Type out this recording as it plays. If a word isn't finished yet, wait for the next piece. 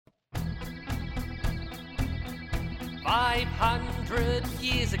500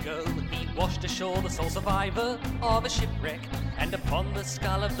 years ago, he washed ashore the sole survivor of a shipwreck. And upon the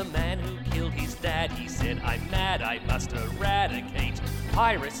skull of the man who killed his dad, he said, "I'm mad, I must eradicate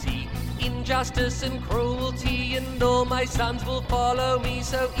piracy, injustice and cruelty, and all my sons will follow me,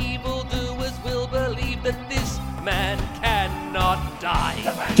 so evildoers will believe that this man cannot die."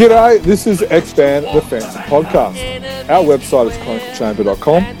 G'day, this is X-Band, the Phantom Podcast. Our website is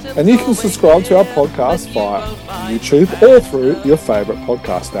chroniclechamber.com, and you can subscribe to our podcast via YouTube or through your favourite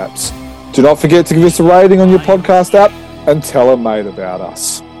podcast apps. Do not forget to give us a rating on your podcast app and tell a mate about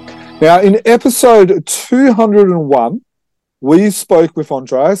us. Now, in episode 201, we spoke with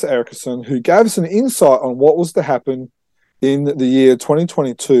Andreas Eriksson, who gave us an insight on what was to happen in the year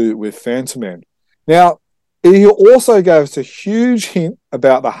 2022 with Phantomen. Now, he also gave us a huge hint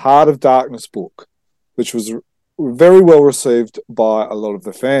about the Heart of Darkness book, which was very well received by a lot of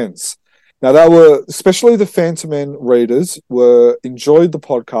the fans. Now, they were, especially the Phantomen readers, enjoyed the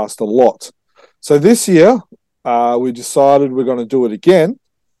podcast a lot. So this year, we decided we're going to do it again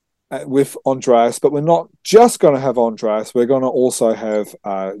with Andreas, but we're not just going to have Andreas, we're going to also have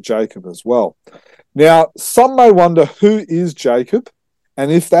Jacob as well. Now, some may wonder, who is Jacob?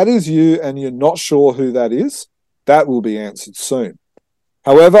 And if that is you and you're not sure who that is, that will be answered soon.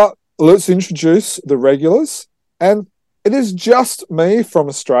 However, let's introduce the regulars. And it is just me from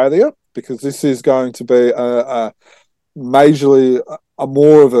Australia, because this is going to be majorly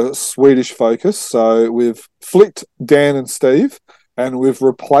more of a Swedish focus. So we've flicked Dan and Steve, and we've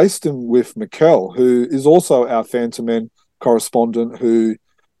replaced him with Mikkel, who is also our Phantomen correspondent, who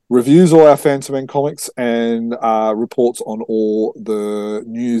reviews all our Phantomen comics and reports on all the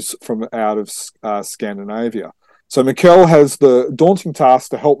news from out of Scandinavia. So Mikkel has the daunting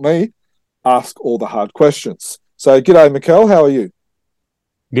task to help me ask all the hard questions. So g'day, Mikkel, how are you?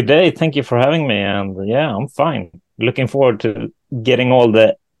 Good day, thank you for having me, and yeah, I'm fine. Looking forward to getting all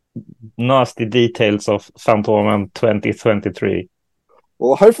the nasty details of Phantomen 2023.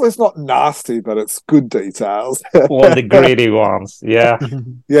 Well, hopefully it's not nasty, but it's good details. All the gritty ones, yeah.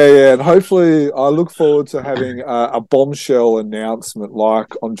 Yeah, and hopefully I look forward to having a bombshell announcement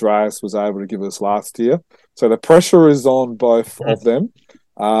like Andreas was able to give us last year. So the pressure is on both of them.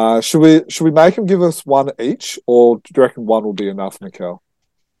 Should we make them give us one each, or do you reckon one will be enough, Mikkel?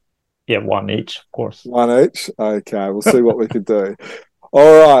 Yeah, one each, of course. One each? Okay, we'll see what we can do.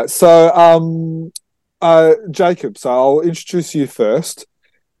 All right, so Jacob, so I'll introduce you first.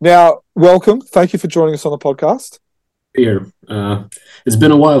 Now, welcome. Thank you for joining us on the podcast. Here. It's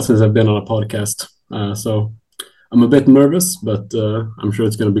been a while since I've been on a podcast, so I'm a bit nervous, but I'm sure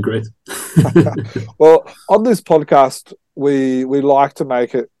it's going to be great. Well, on this podcast, we like to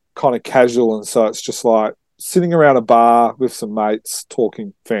make it kind of casual, and so it's just like sitting around a bar with some mates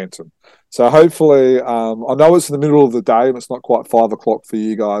talking Phantom. So hopefully, I know it's in the middle of the day and it's not quite 5 o'clock for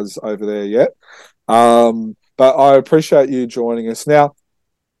you guys over there yet, but I appreciate you joining us. Now,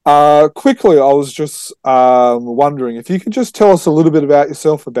 quickly, I was just wondering if you could just tell us a little bit about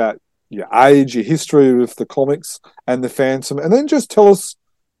yourself, about your age, your history with the comics and the Phantom, and then just tell us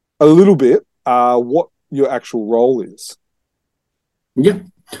a little bit what your actual role is. Yeah.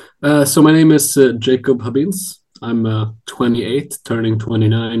 So my name is Jacob Habils. I'm 28, turning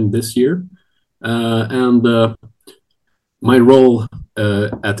 29 this year. And my role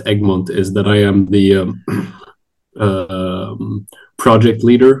at Egmont is that I am the project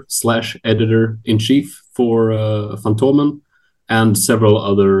leader / editor-in-chief for Phantomen and several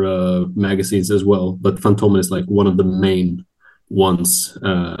other magazines as well. But Phantomen is like one of the main ones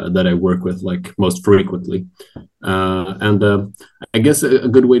that I work with like most frequently. And I guess a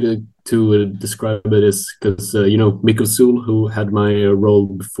good way to describe it is because, Mikkel Sul, who had my role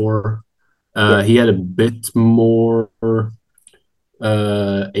before, he had a bit more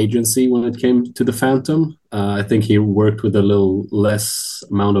agency when it came to the Phantom. I think he worked with a little less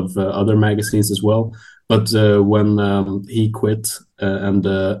amount of other magazines as well. But when he quit and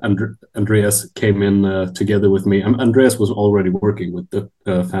Andreas came in together with me, Andreas was already working with the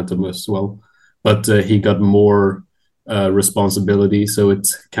Phantom as well, but he got more responsibility, so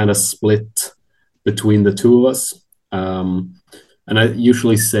it's kind of split between the two of us. And I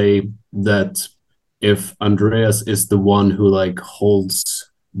usually say that if Andreas is the one who like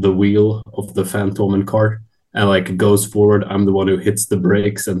holds the wheel of the Phantomen car and like goes forward, I'm the one who hits the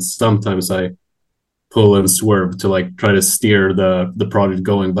brakes, and sometimes I pull and swerve to like try to steer the project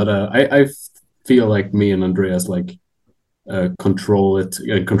going. But I feel like me and Andreas like control it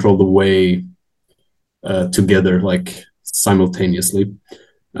and control the way together, like simultaneously.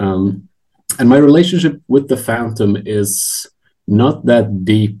 And my relationship with the Phantom is not that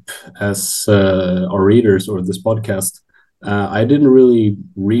deep as our readers or this podcast. I didn't really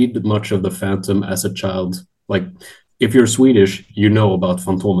read much of the Phantom as a child. Like, if you're Swedish, you know about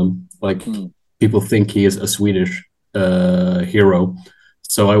Fantomen. Like, people think he is a Swedish hero.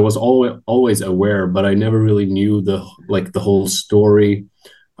 So I was always aware, but I never really knew the whole story.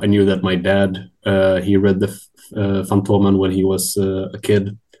 I knew that my dad he read the Fantomen when he was a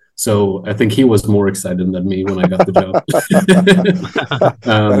kid. So I think he was more excited than me when I got the job.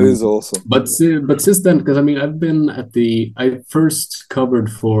 That is awesome. But since then, because I mean, I first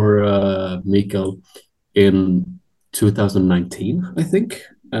covered for Mikael in 2019, I think.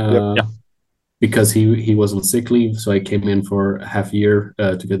 Because he was on sick leave, so I came in for half a year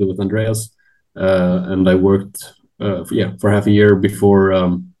together with Andreas, and I worked for half a year before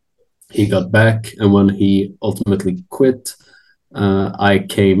he got back. And when he ultimately quit, I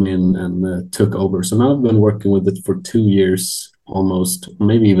came in and took over. So now I've been working with it for 2 years, almost,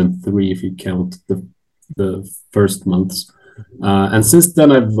 maybe even 3 if you count the first months. And since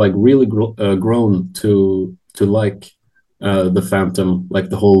then, I've like really grown to like the Phantom, like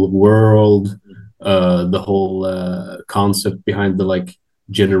the whole world, the whole concept behind the like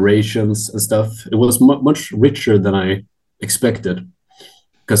generations and stuff. It was much richer than I expected,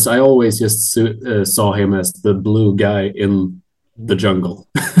 because I always just saw him as the blue guy in the jungle.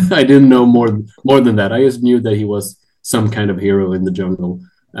 I didn't know more than that. I just knew that he was some kind of hero in the jungle.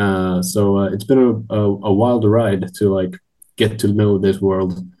 So it's been a wild ride to like get to know this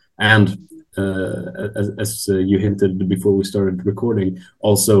world, and as you hinted before we started recording,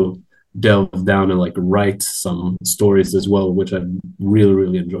 also delve down and like write some stories as well, which I've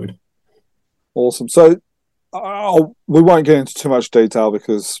really enjoyed. Awesome. So we won't get into too much detail,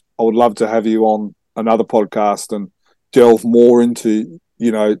 because I would love to have you on another podcast and delve more into,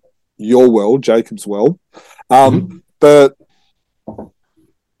 you know, your world, Jacob's world. But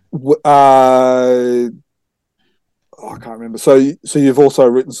I can't remember. So you've also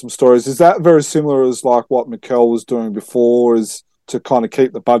written some stories. Is that very similar as like what Mikkel was doing before, is to kind of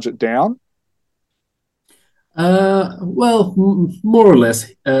keep the budget down? Well, more or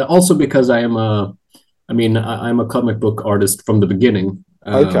less. Also because I'm a comic book artist from the beginning.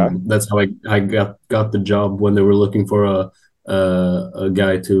 Okay. That's how I got the job when they were looking for a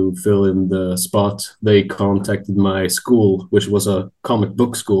guy to fill in the spot. They contacted my school, which was a comic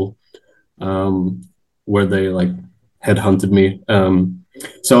book school, where they like headhunted me.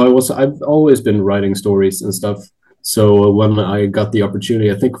 So I've always been writing stories and stuff. So when I got the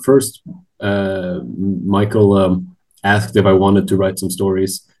opportunity, I think first Michael asked if I wanted to write some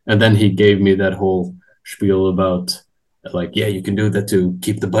stories, and then he gave me that whole spiel about like, yeah, you can do that to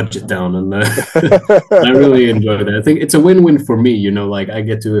keep the budget down, and I really enjoyed it. I think it's a win-win for me, you know, like I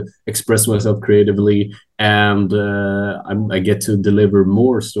get to express myself creatively, and I get to deliver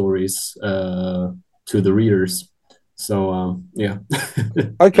more stories to the readers. So yeah.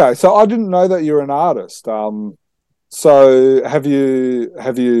 Okay, so I didn't know that you're an artist. So have you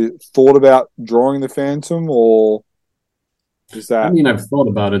thought about drawing the Phantom, or is that? I mean, I've thought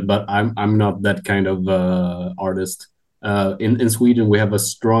about it, but I'm not that kind of artist. In Sweden, we have a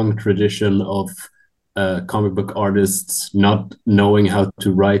strong tradition of comic book artists not knowing how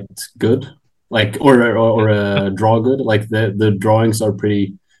to write good, like or draw good. Like the drawings are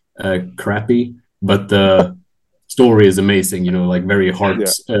pretty crappy, but the story is amazing. You know, like very hard,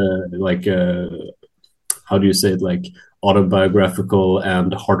 like how do you say it? Like autobiographical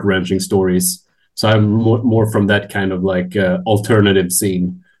and heart-wrenching stories. So I'm more from that kind of like alternative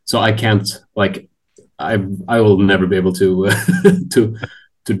scene. So I can't like. I will never be able to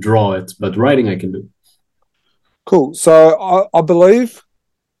to draw it, but writing I can do. Cool. So I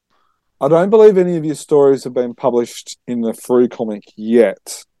don't believe any of your stories have been published in the Free comic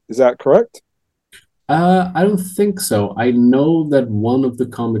yet. Is that correct? I don't think so. I know that one of the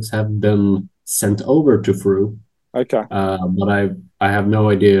comics have been sent over to Fru. Okay. But I have no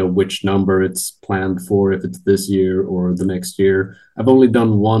idea which number it's planned for, if it's this year or the next year. I've only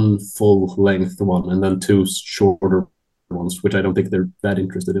done one full-length one and then 2 shorter ones, which I don't think they're that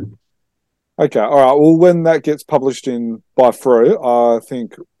interested in. Okay, all right. Well, when that gets published by Fru, I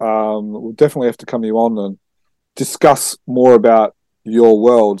think we'll definitely have to come you on and discuss more about your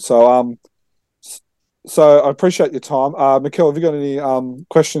world. So I appreciate your time. Mikkel, have you got any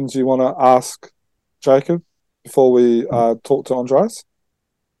questions you want to ask Jacob before we talk to Andreas?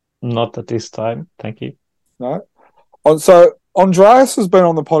 Not at this time. Thank you. No. So Andreas has been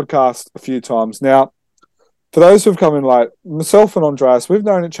on the podcast a few times. Now, for those who've come in late, myself and Andreas, we've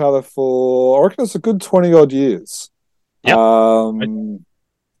known each other for, I reckon it's a good 20-odd years. Yep.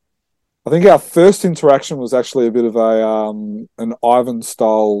 I think our first interaction was actually a bit of an Ivan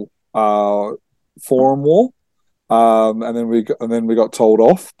style forum war. And then we got told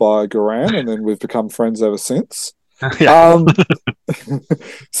off by Garan, and then we've become friends ever since. Yeah.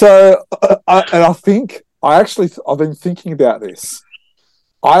 So I think I've been thinking about this.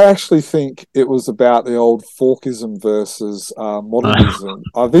 I actually think it was about the old forkism versus modernism.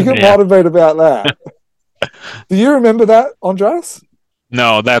 I think it might have been about that. Do you remember that, Andreas?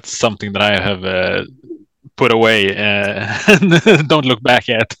 No, that's something that I have put away and don't look back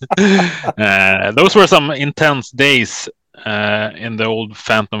at. Those were some intense days in the old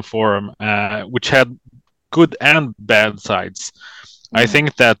Phantom forum, which had good and bad sides. I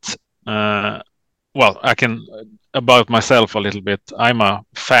think that, I can about myself a little bit. I'm a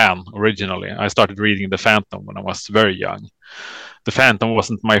fan originally. I started reading the Phantom when I was very young. The Phantom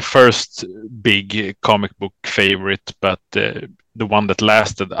wasn't my first big comic book favorite, but the one that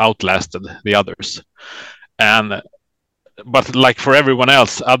outlasted the others. But like for everyone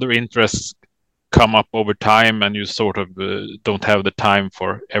else, other interests come up over time, and you sort of don't have the time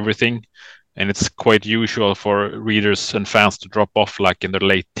for everything. And it's quite usual for readers and fans to drop off like in their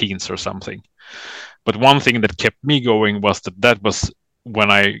late teens or something. But one thing that kept me going was that was when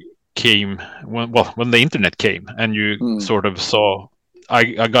when the internet came, and you sort of saw.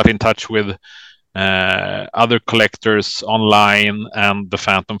 I got in touch with other collectors online and the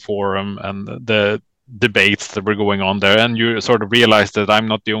Phantom forum and the debates that were going on there, and you sort of realized that I'm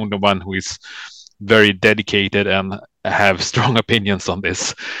not the only one who is very dedicated and have strong opinions on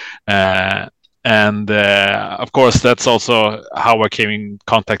this. Of course, that's also how I came in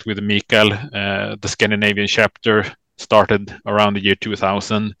contact with Mikael. The Scandinavian chapter started around the year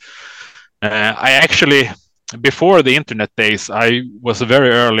 2000. I actually, before the internet days, I was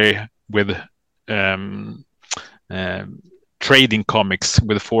very early with trading comics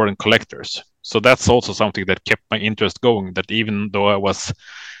with foreign collectors. So that's also something that kept my interest going, that even though I was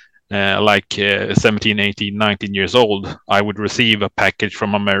 17, 18, 19 years old, I would receive a package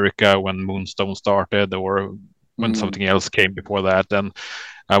from America when Moonstone started, or when something else came before that. And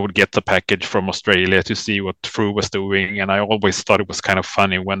I would get the package from Australia to see what Fru was doing. And I always thought it was kind of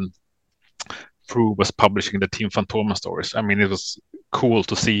funny when Fru was publishing the Team Phantoma stories. I mean, it was cool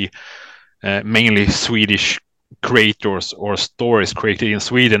to see mainly Swedish creators or stories created in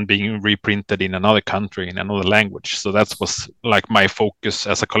Sweden being reprinted in another country in another language. So that was like my focus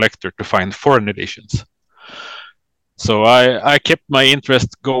as a collector, to find foreign editions. So I kept my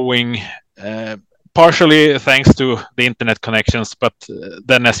interest going, partially thanks to the internet connections, but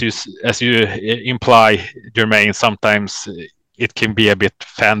then as you imply, Jermaine, sometimes it can be a bit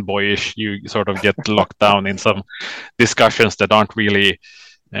fanboyish. You sort of get locked down in some discussions that aren't really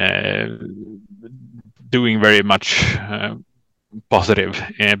doing very much positive.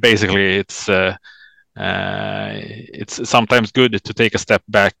 Basically, it's sometimes good to take a step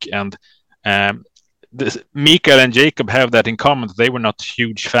back. And Mikael and Jacob have that in common. They were not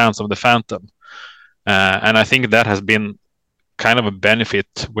huge fans of the Phantom, and I think that has been kind of a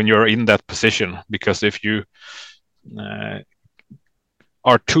benefit when you're in that position, because if you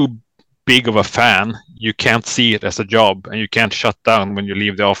are too big of a fan, you can't see it as a job, and you can't shut down when you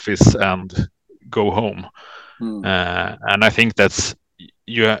leave the office and go home. And I think it's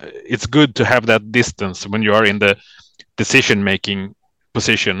good to have that distance when you are in the decision-making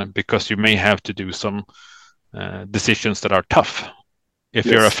position, because you may have to do some decisions that are tough. If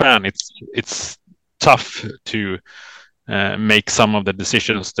you're a fan, it's tough to make some of the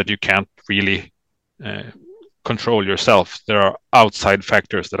decisions that you can't really control yourself. There are outside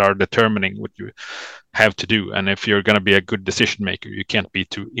factors that are determining what you have to do, and if you're going to be a good decision maker, you can't be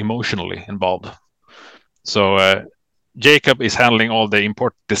too emotionally involved. So Jacob is handling all the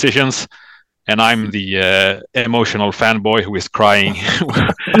important decisions, and I'm the emotional fanboy who is crying,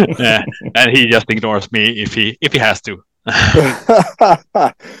 and he just ignores me if he has to.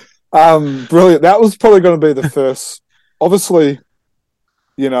 Brilliant. That was probably going to be the first. Obviously,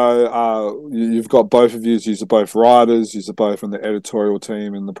 you've got both of you. You're both writers. You're both in the editorial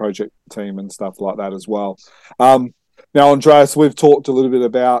team and the project team and stuff like that as well. Now, Andreas, we've talked a little bit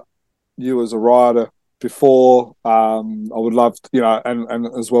about you as a writer before. I would love to, and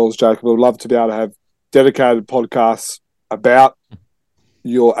as well as Jacob, I would love to be able to have dedicated podcasts about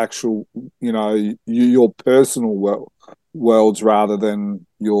your actual, your personal worlds rather than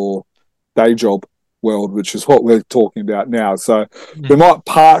your day job world, which is what we're talking about now. So we might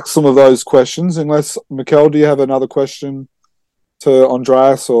park some of those questions, unless, Mikael, do you have another question to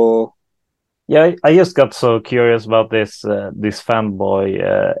Andreas? Or yeah, I just got so curious about this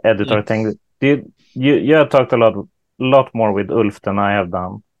fanboy editor thing. You have talked a lot more with Ulf than I have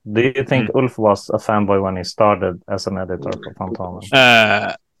done. Do you think Ulf was a fanboy when he started as an editor for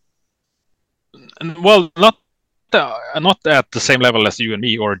Fantomen? Well, not at the same level as you and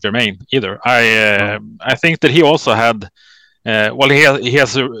me or Jermaine either. I think that he also had. He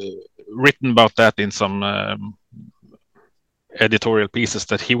has written about that in some editorial pieces,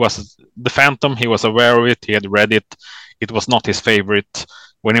 that he was the Phantom. He was aware of it. He had read it. It was not his favorite.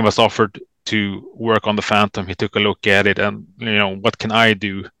 When he was offered to work on the Phantom, he took a look at it and, what can I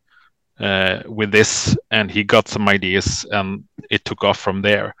do with this? And he got some ideas, and it took off from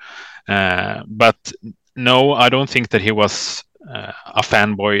there. But no, I don't think that he was a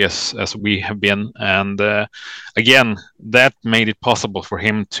fanboy as we have been. And again, that made it possible for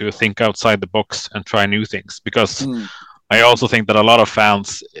him to think outside the box and try new things. Because I also think that a lot of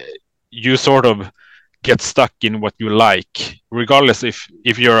fans, you sort of get stuck in what you like, regardless if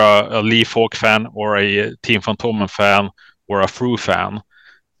you're a Lee Falk fan or a Team Fantomen fan or a Fru fan.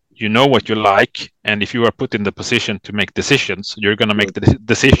 You know what you like, and if you are put in the position to make decisions, you're going to make the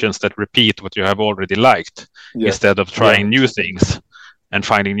decisions that repeat what you have already liked, instead of trying new things and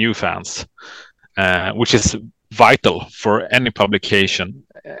finding new fans, which is vital for any publication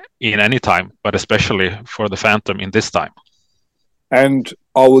in any time, but especially for the Phantom in this time. And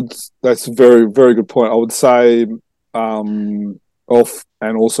that's a very, very good point. I would say Ulf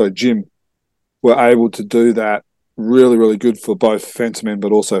and also Jim were able to do that really, really good for both Fantomen,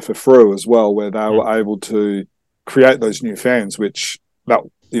 but also for Fru as well, where they were able to create those new fans, which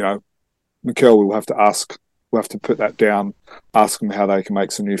Mikkel, we'll have to put that down, ask them how they can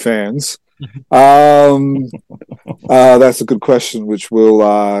make some new fans. That's a good question, which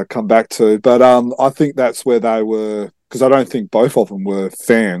we'll come back to. But I think that's where they were, because I don't think both of them were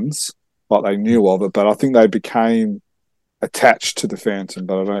fans, like they knew of it, but I think they became attached to the Phantom.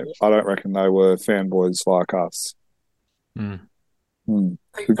 But I don't reckon they were fanboys like us.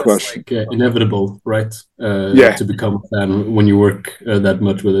 Good question. Like, inevitable, right? To become a fan when you work that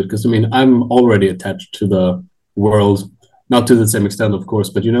much with it. Because I'm already attached to the world, not to the same extent, of course,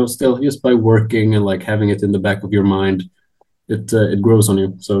 but still, just by working and like having it in the back of your mind, it grows on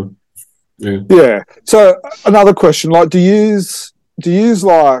you. So yeah. So another question, like, do you use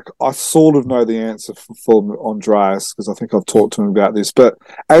like, I sort of know the answer for Andreas, because I think I've talked to him about this, but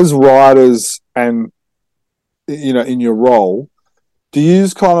as writers and in your role, do you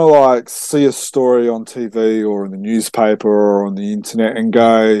kind of like see a story on TV or in the newspaper or on the internet and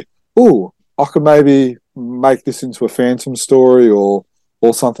go, "Oh, I could maybe make this into a Phantom story or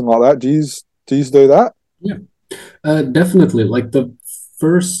something like that"? Do you do that? Yeah, definitely. Like the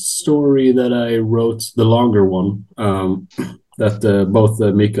first story that I wrote, the longer one, that both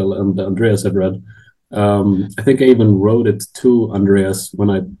Mikkel and Andreas had read. I think I even wrote it to Andreas when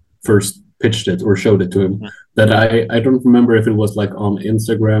I first pitched it or showed it to him. That I don't remember if it was like on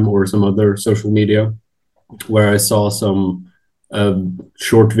Instagram or some other social media, where I saw some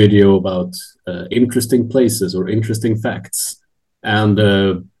short video about interesting places or interesting facts, and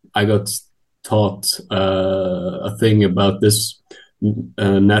I got taught a thing about this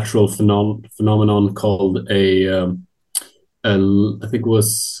natural phenomenon called I think it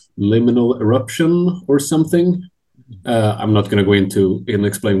was liminal eruption or something. I'm not going to go into and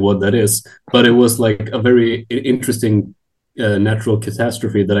explain what that is, but it was like a very interesting natural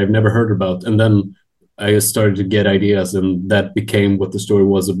catastrophe that I've never heard about. And then I started to get ideas, and that became what the story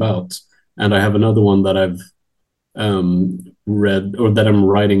was about. And I have another one that I've read, or that I'm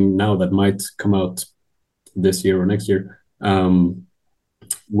writing now, that might come out this year or next year,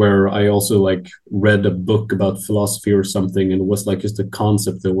 where I also like read a book about philosophy or something, and it was like just a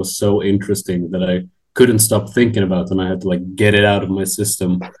concept that was so interesting that I couldn't stop thinking about, and I had to like get it out of my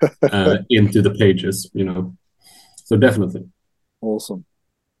system into the pages, So definitely. Awesome.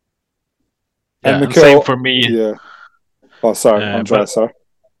 Yeah, and same for me. Yeah. Oh, sorry, Andreas, sorry.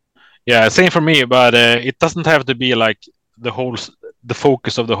 Yeah, same for me, but it doesn't have to be like the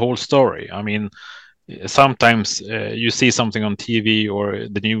focus of the whole story. I mean, sometimes you see something on TV or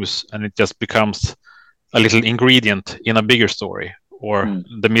the news, and it just becomes a little ingredient in a bigger story, or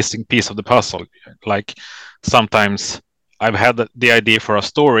the missing piece of the puzzle. Like sometimes I've had the idea for a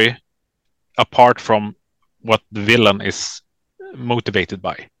story apart from what the villain is motivated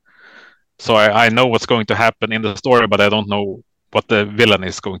by. So I know what's going to happen in the story, but I don't know what the villain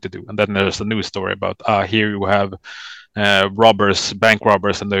is going to do. And then there's a new story about, here you have bank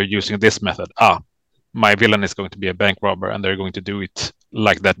robbers, and they're using this method. My villain is going to be a bank robber, and they're going to do it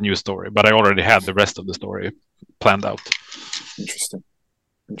like that new story. But I already had the rest of the story planned out. Interesting.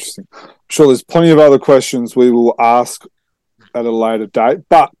 I'm sure there's plenty of other questions we will ask at a later date.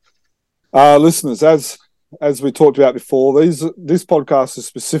 But listeners, as as we talked about before, this podcast is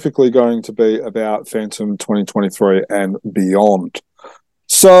specifically going to be about Phantom 2023 and beyond.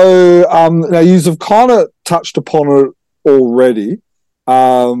 So now you've kind of touched upon it already.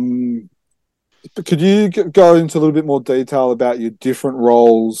 Could you go into a little bit more detail about your different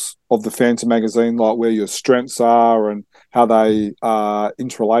roles of the Phantom magazine, like where your strengths are and how they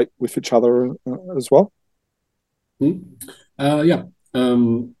interrelate with each other as well? Yeah.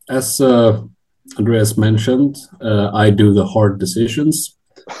 As Andreas mentioned, I do the hard decisions.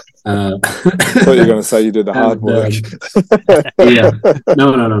 I thought you were going to say you did the hard work. Yeah,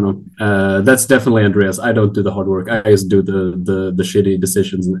 no. That's definitely Andreas. I don't do the hard work. I just do the shitty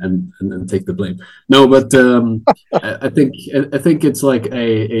decisions and take the blame. No, but I think it's like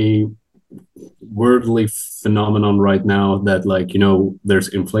a worldly phenomenon right now that, like, there's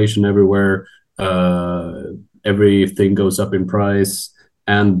inflation everywhere. Everything goes up in price,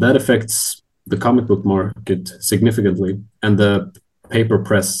 and that affects the comic book market significantly. And the paper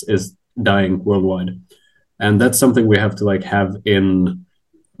press is dying worldwide, and that's something we have to have in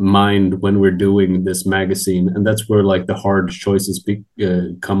mind when we're doing this magazine. And that's where the hard choices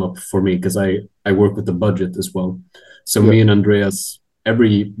come up for me, because I work with the budget as well. So me and Andreas,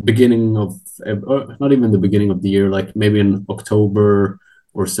 every beginning of, not even the beginning of the year, maybe in October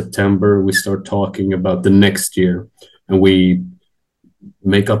or September, we start talking about the next year, and we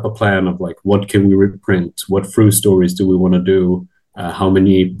make up a plan of what can we reprint, what through stories do we want to do, how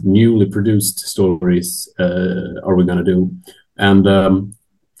many newly produced stories are we going to do. And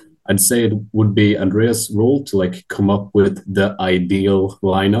I'd say it would be Andreas' role to come up with the ideal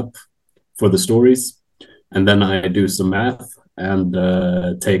lineup for the stories, and then I do some math and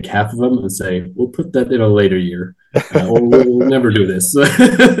take half of them and say, we'll put that in a later year, or we'll never do this.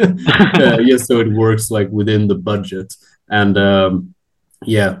 Yes, so it works within the budget. And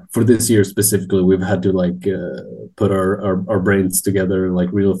for this year specifically, we've had to put our brains together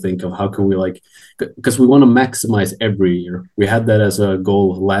and really think of how can we because we want to maximize every year. We had that as a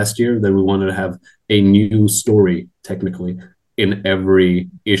goal last year, that we wanted to have a new story technically in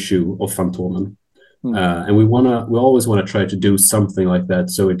every issue of Fantomen. And we always want to try to do something like that,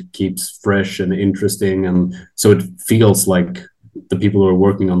 so it keeps fresh and interesting, and so it feels like the people who are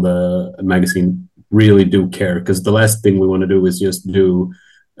working on the magazine really do care. Because the last thing we want to do is just do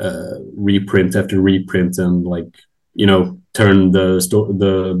reprint after reprint and turn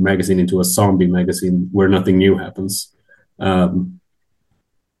the magazine into a zombie magazine where nothing new happens.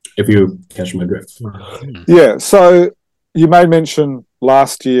 If you catch my drift. Yeah. So you may mention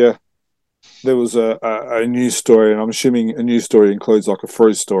last year there was a news story, and I'm assuming a news story includes a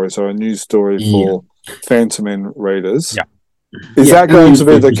through story, so a news story for Fantomen readers. Yeah. Is that going to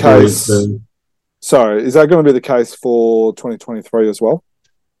be the case? Sorry, is that going to be the case for 2023 as well?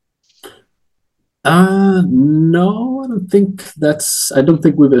 No, I don't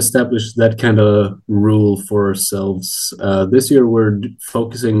think we've established that kind of rule for ourselves. This year we're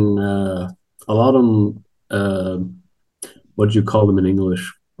focusing a lot on what do you call them in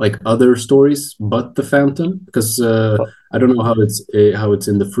English? Other stories, but the Phantom, because I don't know how it's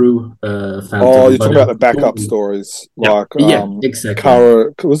in the through Phantom. Oh, you're talking about the backup stories,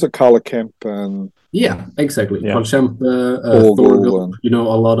 exactly. Was it Carla Kemp and? Yeah, exactly. Yeah. Thorgal, a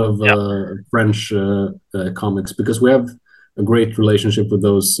lot of French comics, because we have a great relationship with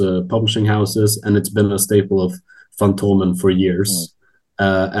those publishing houses, and it's been a staple of Fantomen for years.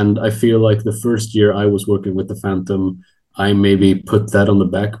 And I feel like the first year I was working with the Phantom, I maybe put that on the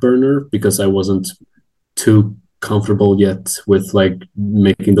back burner because I wasn't too comfortable yet with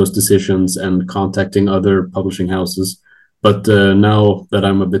making those decisions and contacting other publishing houses. But now that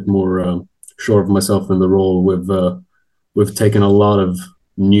I'm a bit more sure of myself in the role, we've taken a lot of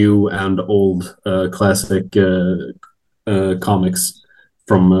new and old classic comics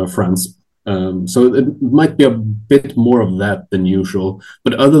from France. So it might be a bit more of that than usual.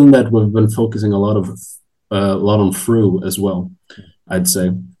 But other than that, we've been focusing a lot on through as well, I'd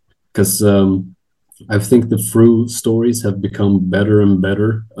say, because I think the through stories have become better and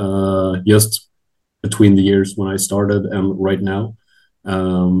better just between the years when I started and right now,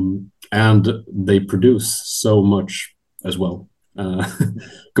 and they produce so much as well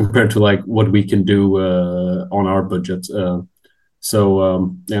compared to what we can do on our budget.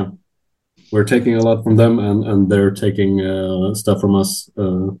 So we're taking a lot from them, and they're taking stuff from us.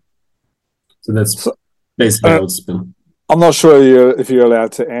 So that's basically how it's been. I'm not sure if you're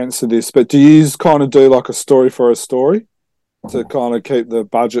allowed to answer this, but do you kind of do a story for a story to kind of keep the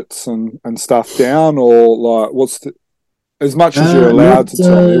budgets and stuff down, or what's as much as you're allowed to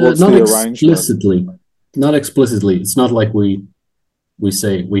tell me, what's the arrangement? Not explicitly. It's not like we we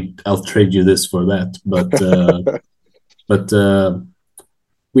say I'll trade you this for that, but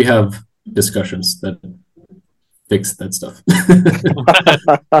we have discussions that fix that stuff.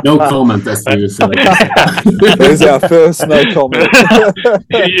 No comment, as you said. There's our first no comment.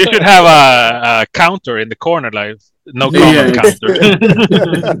 You should have a counter in the corner, like no comment counter.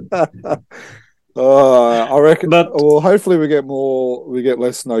 I reckon. Well, hopefully we get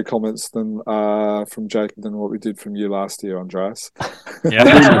less no comments than from Jacob than what we did from you last year, Andreas.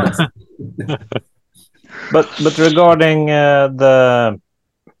 Yeah. But regarding the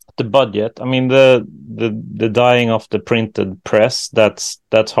budget, I mean the dying of the printed press, that's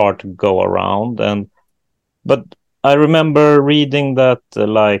hard to go around, but I remember reading that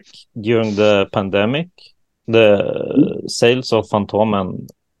like during the pandemic, the sales of Fantomen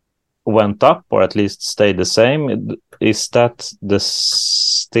went up, or at least stayed the same. Is that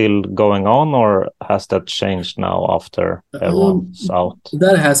still going on, or has that changed now after everyone's out?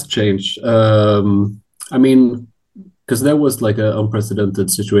 That has changed. I mean, because there was like an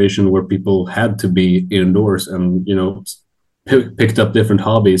unprecedented situation where people had to be indoors and, you know, picked up different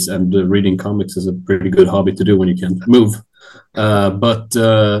hobbies, and reading comics is a pretty good hobby to do when you can't move. But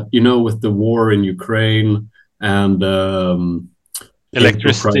you know, with the war in Ukraine and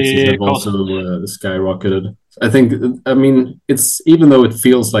electricity have also skyrocketed. I mean, it's, even though it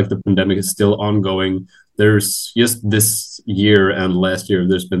feels like the pandemic is still ongoing, there's just this year and last year,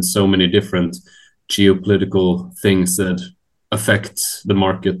 there's been so many different geopolitical things that affect the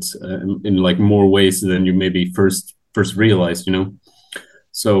market in like more ways than you maybe first realized, you know.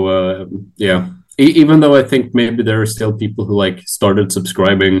 So yeah, even though I think maybe there are still people who like started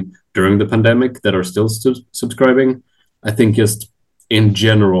subscribing during the pandemic that are still subscribing, I think just in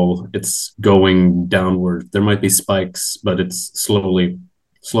general it's going downward. There might be spikes, but it's slowly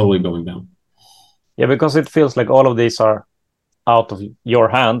going down. Yeah, because it feels like all of these are out of your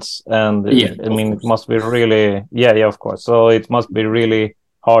hands, and I mean, it must be really, of course. So it must be really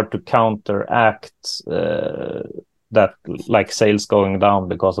hard to counteract that, like sales going down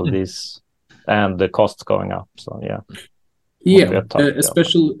because of these and the costs going up. So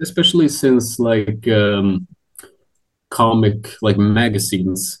especially since like comic like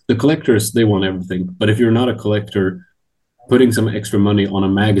magazines, the collectors, they want everything, but if you're not a collector, putting some extra money on a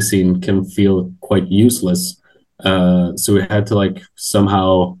magazine can feel quite useless. So we had to like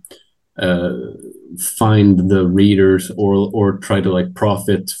somehow find the readers or try to like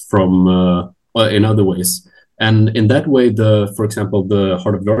profit from in other ways. And in that way, for example, the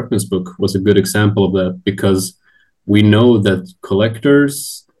Heart of Darkness book was a good example of that, because we know that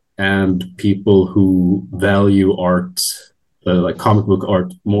collectors and people who value art, like comic book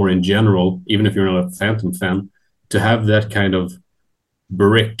art more in general, even if you're not a Phantom fan, to have that kind of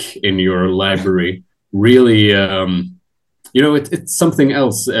brick in your library really, you know, it's something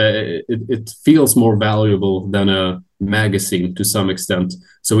else. It feels more valuable than a magazine to some extent.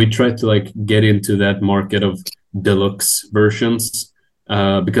 So we tried to like get into that market of deluxe versions,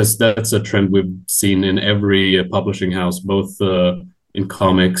 because that's a trend we've seen in every publishing house, both in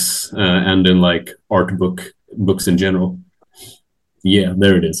comics and in like art books in general. Yeah,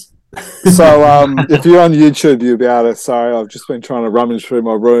 there it is. So if you're on YouTube, you'll be able to, sorry, I've just been trying to rummage through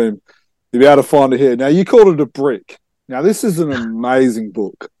my room. You'll be able to find it here. Now, you called it a brick. Now, this is an amazing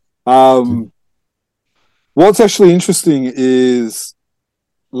book. What's actually interesting is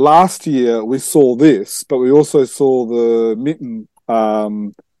last year we saw this, but we also saw the Mitten,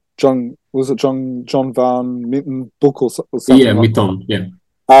 John Van Mitten book or something? Yeah, like Mitten, yeah.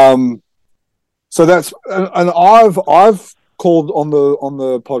 So that's, and I've called on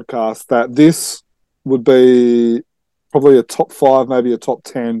the podcast that this would be probably a top 5, maybe a top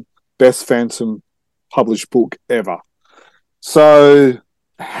 10 best Phantom published book ever. So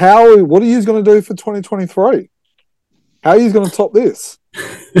what are you going to do for 2023? How are you going to top this?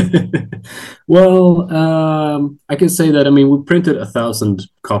 Well, I can say that, I mean, we printed 1,000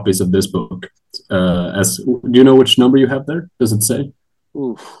 copies of this book. Do you know which number you have there? Does it say? I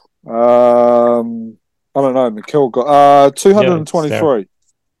don't know. Mikkel got 223.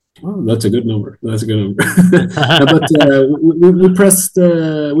 Oh, that's a good number. But we pressed,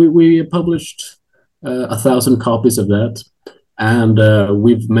 we published 1,000 copies of that, and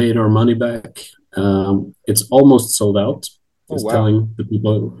we've made our money back. It's almost sold out. Just telling the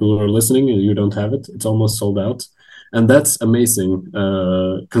people who are listening, you don't have it. It's almost sold out, and that's amazing,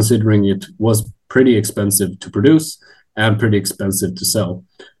 considering it was pretty expensive to produce and pretty expensive to sell.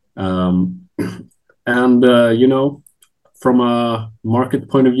 And you know, from a market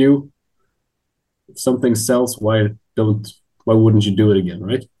point of view, if something sells, why wouldn't you do it again,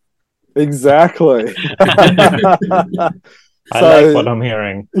 right? Exactly. I like what I'm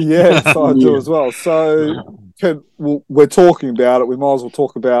hearing. Yes, I do as well. So we're talking about it. We might as well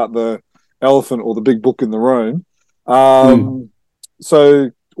talk about the elephant or the big book in the room.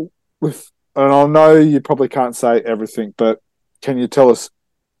 So and I know you probably can't say everything, but can you tell us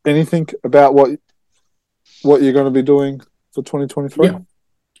anything about what you're going to be doing for 2023? Yeah,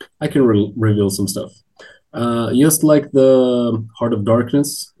 I can reveal some stuff. Just like the Heart of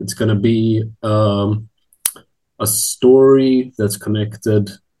Darkness, it's going to be a story that's connected,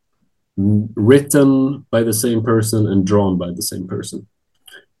 written by the same person and drawn by the same person.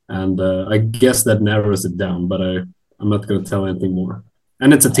 And I guess that narrows it down, but I'm not going to tell anything more.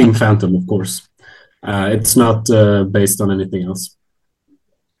 And it's a Team Phantom, of course. It's not based on anything else.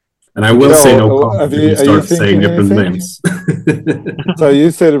 And I will say no comment if you start saying different names. So you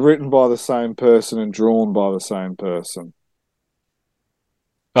said written by the same person and drawn by the same person.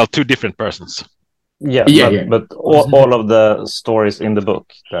 Well, two different persons. But all of the stories in the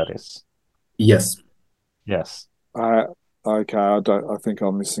book, that is. Yes. Okay, I think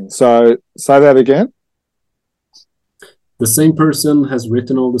I'm missing. So say that again. The same person has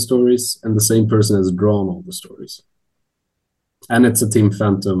written all the stories, and the same person has drawn all the stories. And it's a Team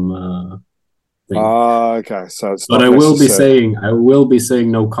Phantom thing. Okay. So it's. But I will be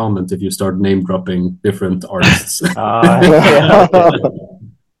saying no comment if you start name dropping different artists.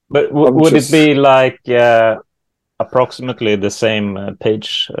 But would it be like approximately the same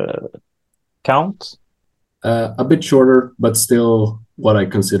page count? A bit shorter, but still what I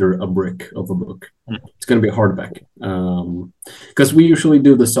consider a brick of a book. It's going to be a hardback. Because we usually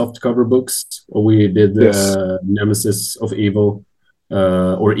do the soft cover books. We did Nemesis of Evil,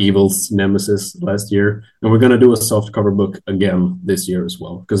 or Evil's Nemesis last year. And we're going to do a soft cover book again this year as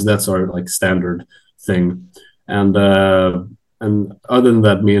well, because that's our standard thing. And other than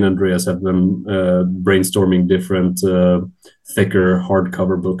that, me and Andreas have been brainstorming different thicker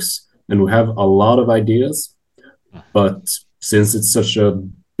hardcover books. And we have a lot of ideas, but since it's such a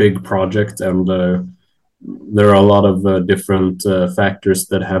big project and there are a lot of different factors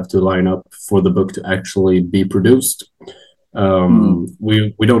that have to line up for the book to actually be produced,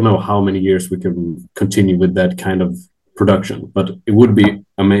 we don't know how many years we can continue with that kind of production. But it would be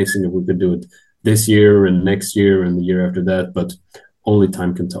amazing if we could do it this year and next year and the year after that, but only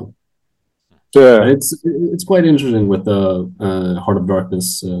time can tell. Yeah, it's quite interesting with the Heart of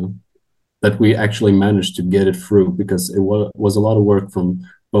Darkness that we actually managed to get it through, because it was a lot of work from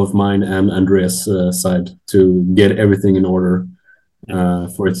both mine and Andreas' side to get everything in order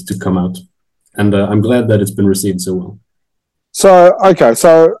for it to come out. And I'm glad that it's been received so well. So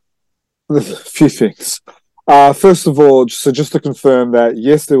a few things. First of all, just to confirm that,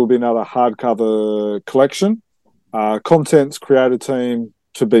 yes, there will be another hardcover collection. Contents creator team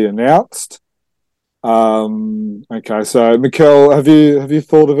to be announced. Okay, so Mikkel, have you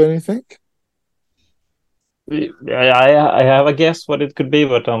thought of anything? I have a guess what it could be,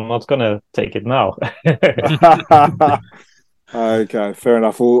 but I'm not going to take it now. Okay, fair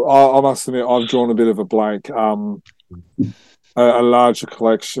enough. Well, I must admit, I've drawn a bit of a blank. A larger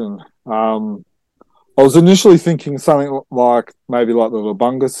collection. I was initially thinking something like maybe like the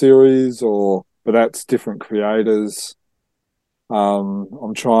Labunga series, but that's different creators.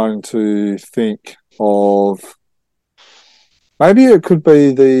 I'm trying to think of. Maybe it could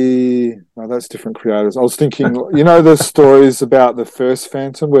be that's different creators. I was thinking, the stories about the first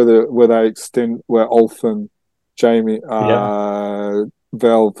Phantom where Ulf and Jamie,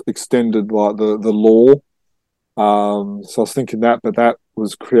 Valve extended like the lore. So I was thinking that, but that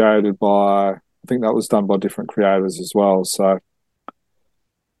was created by, I think that was done by different creators as well. So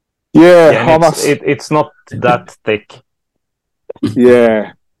it's not that thick.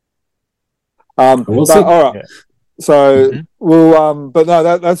 Yeah. All right. Yeah. So but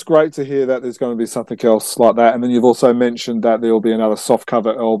no, that's great to hear that there's going to be something else like that. And then you've also mentioned that there will be another soft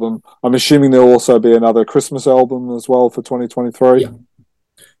cover album. I'm assuming there will also be another Christmas album as well for 2023. Yeah.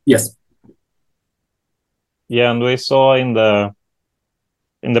 Yes. Yeah, and we saw in the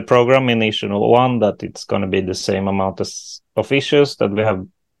program in issue 1 that it's going to be the same amount of issues that we have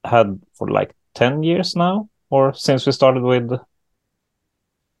had for like 10 years now, or since we started with.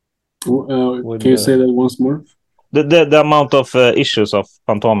 Can you say that once more? The amount of issues of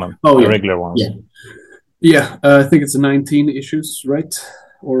Fantomen, the regular ones. Yeah. I think it's 19 issues, right?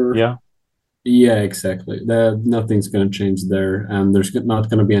 Or yeah, exactly. Nothing's going to change there, and there's not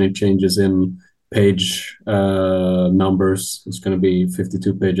going to be any changes in page numbers. It's going to be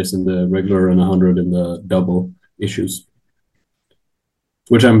 52 pages in the regular and 100 in the double issues,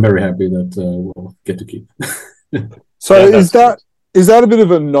 which I'm very happy that we'll get to keep. So is that a bit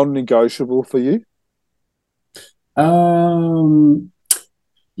of a non-negotiable for you?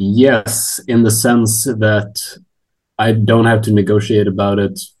 Yes, in the sense that I don't have to negotiate about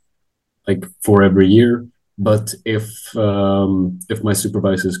it like for every year. But if my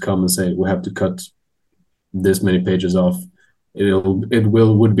supervisors come and say we have to cut this many pages off,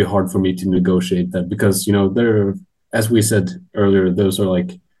 would be hard for me to negotiate that, because there, as we said earlier, those are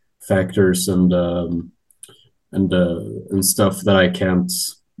like factors and stuff that I can't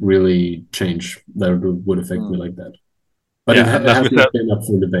really change that would affect me like that. But Yeah, and it as we said, hasn't been up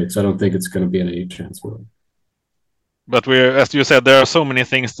for debate, so I don't think it's going to be any chance for it. but as you said, there are so many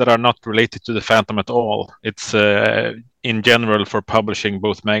things that are not related to the Phantom at all. It's in general for publishing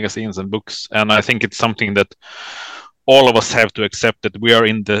both magazines and books, and I think it's something that all of us have to accept, that we are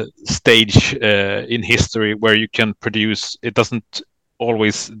in the stage in history where you can produce. It doesn't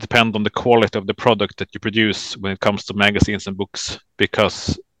always depend on the quality of the product that you produce when it comes to magazines and books,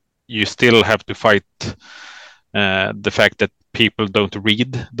 because you still have to fight the fact that people don't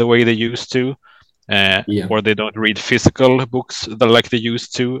read the way they used to, or they don't read physical books like they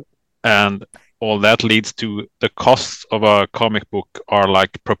used to, and all that leads to the costs of a comic book are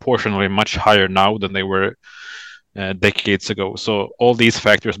like proportionally much higher now than they were decades ago. So all these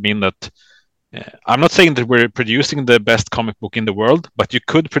factors mean that I'm not saying that we're producing the best comic book in the world, but you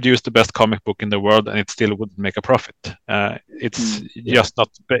could produce the best comic book in the world and it still wouldn't make a profit. It's just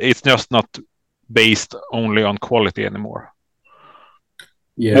not based only on quality anymore.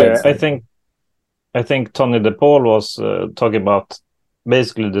 Yeah, exactly. I think Tony DePaul was talking about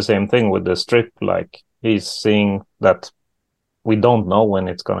basically the same thing with the strip. Like, he's seeing that we don't know when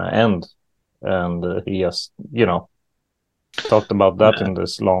it's going to end, and he just talked about that in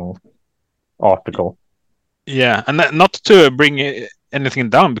this long article. Yeah, and not to bring anything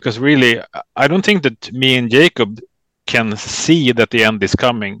down, because really I don't think that me and Jacob can see that the end is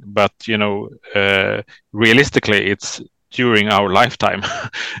coming, but realistically it's during our lifetime,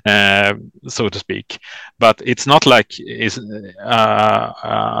 so to speak. But it's not like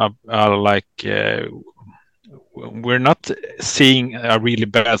we're not seeing a really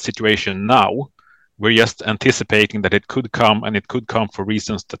bad situation now. We're just anticipating that it could come, and it could come for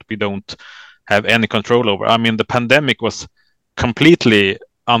reasons that we don't have any control over. I mean, the pandemic was completely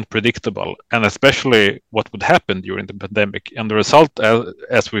unpredictable, and especially what would happen during the pandemic. And the result,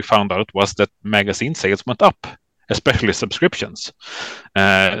 as we found out, was that magazine sales went up, especially subscriptions.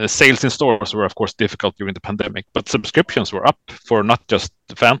 Sales in stores were, of course, difficult during the pandemic, but subscriptions were up for not just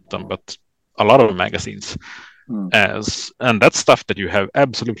the Phantom, but a lot of magazines. And that's stuff that you have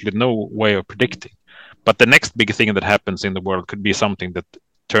absolutely no way of predicting. But the next big thing that happens in the world could be something that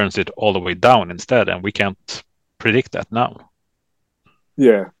turns it all the way down instead, and we can't predict that now.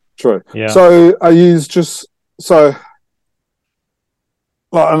 Yeah, true. Yeah. So are you just and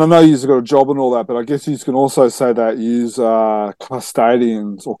I know you've got a job and all that, but I guess you can also say that you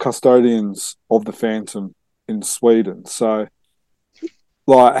custodians of the Phantom in Sweden. So,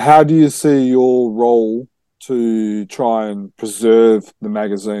 how do you see your role to try and preserve the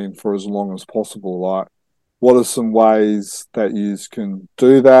magazine for as long as possible? What are some ways that you can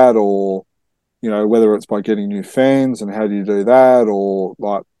do that, or whether it's by getting new fans, and how do you do that, or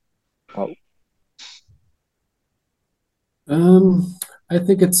I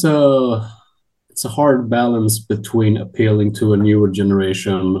think it's a hard balance between appealing to a newer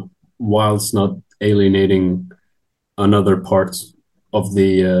generation whilst not alienating another part of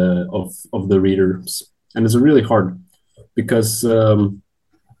the of the readers, and it's really hard because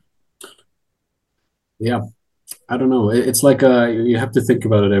I don't know. It's like you have to think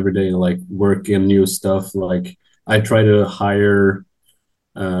about it every day, like work in new stuff. Like, I try to hire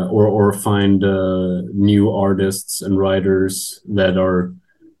or find new artists and writers that are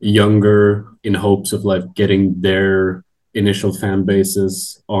younger, in hopes of like getting their initial fan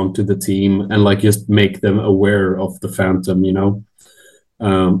bases onto the team, and like just make them aware of the Phantom,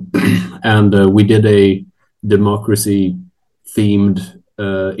 and we did a democracy themed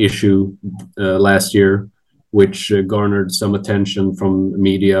issue last year, which garnered some attention from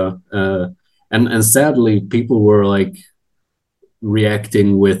media, and sadly people were like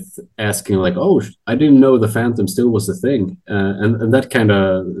reacting with asking like, oh, I didn't know the Phantom still was a thing, and that kind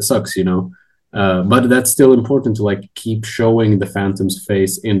of sucks, but that's still important to like keep showing the Phantom's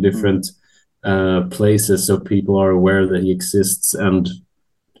face in different places, so people are aware that he exists, and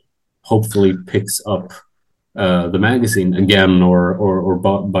hopefully picks up the magazine again, or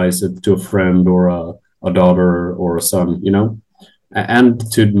buys it to a friend or a daughter or a son,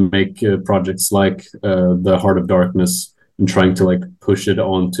 and to make projects like the Heart of Darkness, and trying to like push it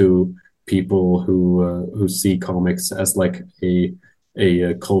on to people who see comics as like a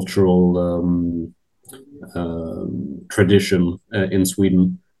cultural tradition in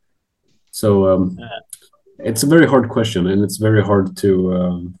Sweden. So it's a very hard question, and it's very hard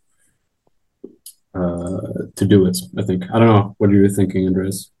to do it. I think. I don't know. What are you thinking,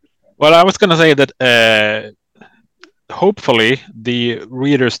 Andreas? Well, I was going to say that hopefully the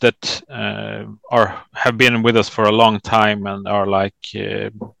readers that have been with us for a long time and are like they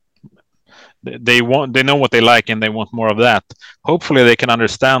know what they like and they want more of that. Hopefully, they can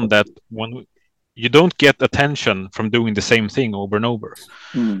understand that when you don't get attention from doing the same thing over and over.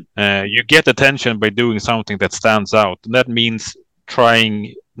 You get attention by doing something that stands out. And that means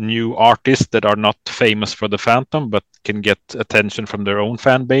trying new artists that are not famous for the Phantom, but can get attention from their own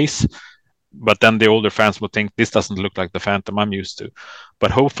fan base. But then the older fans will think, this doesn't look like the Phantom I'm used to.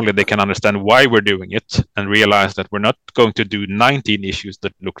 But hopefully they can understand why we're doing it and realize that we're not going to do 19 issues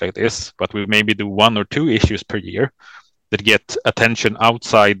that look like this, but we maybe do 1 or 2 issues per year that get attention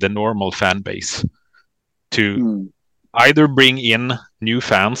outside the normal fan base to either bring in new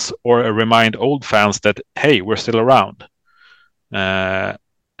fans or remind old fans that, hey, we're still around.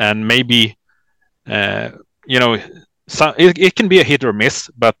 And maybe, so it can be a hit or miss,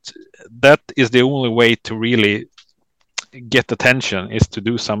 but that is the only way to really get attention, is to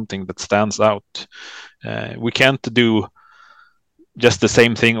do something that stands out. We can't do just the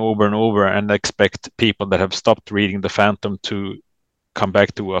same thing over and over and expect people that have stopped reading the Phantom to come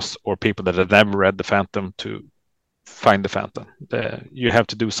back to us, or people that have never read the Phantom to find the Phantom. You have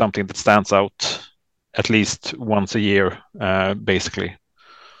to do something that stands out at least once a year, basically.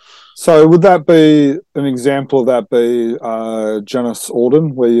 So would that be an example of that be Janice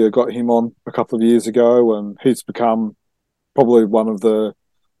Auden, where you got him on a couple of years ago, and he's become probably one of the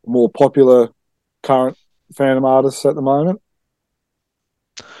more popular current Phantom artists at the moment?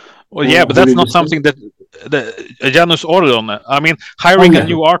 Well, yeah, but that's not something that Janus Auden. I mean, hiring a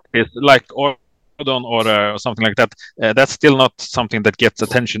new artist like Auden or something like that, that's still not something that gets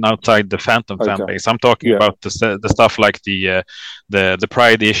attention outside the Phantom fan base. I'm talking about the stuff like the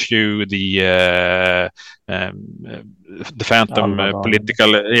Pride issue, the Phantom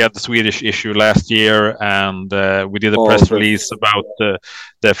political, the Swedish issue last year, and we did a press release about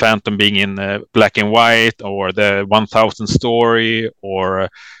the Phantom being in black and white, or the 1000 story, or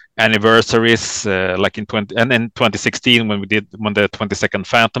anniversaries like in 2016 when the 22nd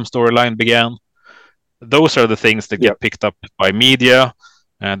Phantom storyline began. Those are the things that get picked up by media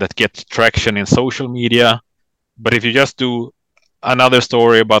and that get traction in social media. But if you just do another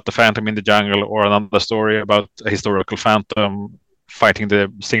story about the Phantom in the jungle, or another story about a historical Phantom fighting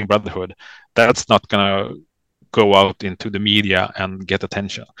the Singh Brotherhood, that's not gonna go out into the media and get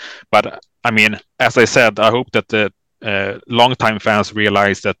attention. But I mean, as I said, I hope that the longtime fans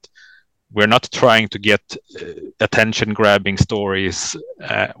realize that we're not trying to get attention-grabbing stories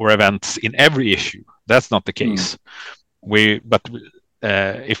or events in every issue. That's not the case. But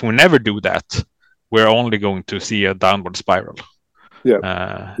if we never do that, we're only going to see a downward spiral.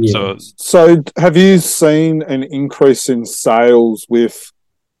 So have you seen an increase in sales with,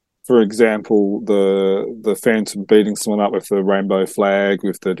 for example, the Phantom beating someone up with the rainbow flag,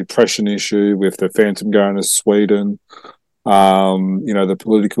 with the depression issue, with the Phantom going to Sweden, the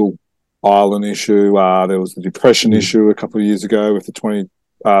political island issue, there was the depression issue a couple of years ago with the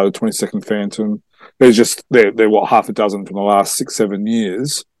 22nd Phantom. They're what, half a dozen from the last 6-7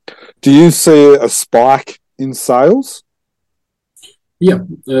 years. Do you see a spike in sales? Yeah,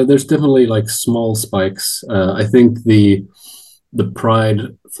 there's definitely like small spikes. I think the Pride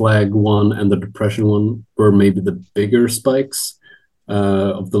flag one and the depression one were maybe the bigger spikes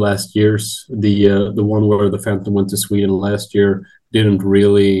of the last years. The one where the Phantom went to Sweden last year didn't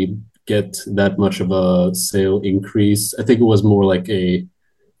really get that much of a sale increase. I think it was more like a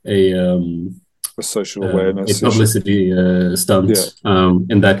social awareness, a publicity stunt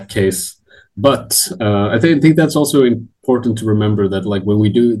in that case. But I think that's also important to remember that, like, when we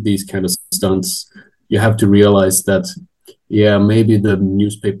do these kind of stunts, you have to realize that, maybe the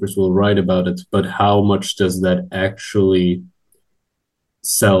newspapers will write about it, but how much does that actually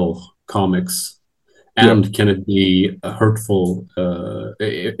sell comics? And can it be hurtful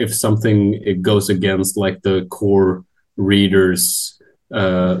if something goes against like the core readers'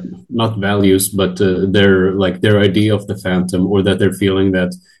 not values, but their idea of the Phantom, or that they're feeling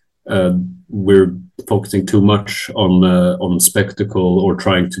that we're focusing too much on spectacle or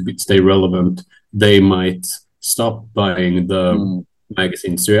trying to stay relevant, they might stop buying the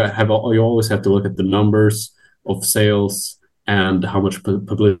magazine. So you always have to look at the numbers of sales and how much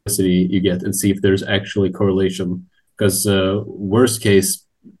publicity you get, and see if there's actually correlation. Because worst case,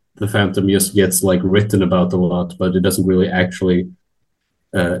 the Phantom just gets like written about a lot, but it doesn't really actually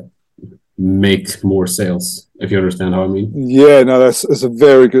make more sales, if you understand how I mean. Yeah, no, it's a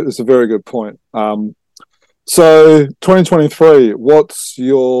very good point. So 2023, what's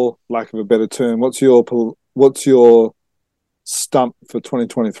your, lack of a better term, what's your stunt for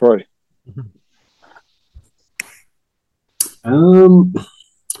 2023? I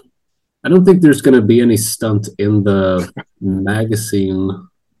don't think there's going to be any stunt in the magazine.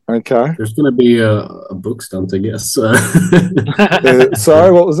 Okay. There's going to be a book stunt, I guess.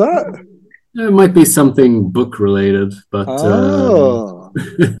 Sorry, what was that? It might be something book related, but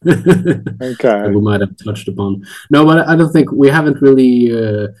okay, we might have touched upon. No, but I don't think we haven't really.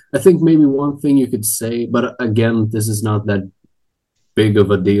 I think maybe one thing you could say, but again, this is not that big of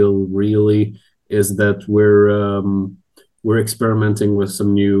a deal, really, is that we're experimenting with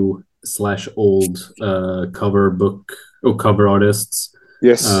some new / old cover artists.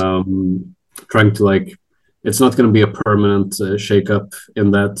 Yes. Trying to it's not going to be a permanent shake-up in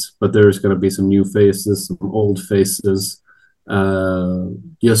that, but there's going to be some new faces, some old faces,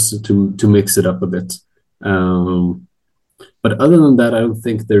 just to mix it up a bit. But other than that, I don't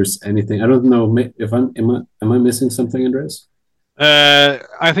think there's anything. I don't know if am I missing something, Andreas?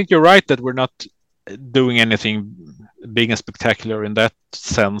 I think you're right that we're not doing anything big and spectacular in that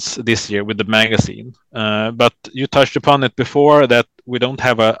sense this year with the magazine. But you touched upon it before that we don't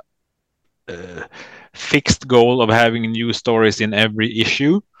have a fixed goal of having new stories in every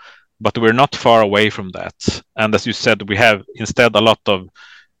issue, but we're not far away from that. And as you said, we have instead a lot of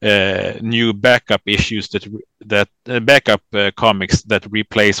new backup issues that backup comics that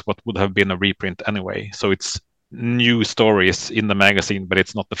replace what would have been a reprint anyway. So it's new stories in the magazine, but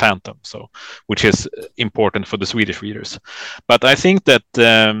it's not the Phantom, so which is important for the Swedish readers. But I think that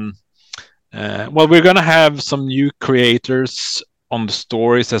we're gonna have some new creators on the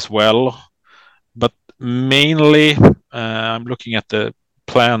stories as well, but mainly I'm looking at the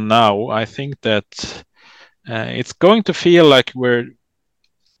plan now. I think that it's going to feel like we're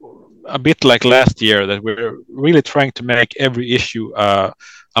a bit like last year, that we're really trying to make every issue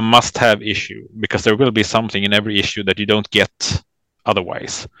a must-have issue, because there will be something in every issue that you don't get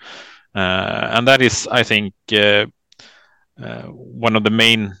otherwise. And that is, I think, one of the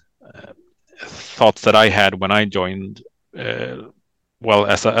main thoughts that I had when I joined,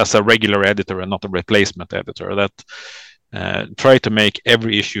 as a regular editor and not a replacement editor, that try to make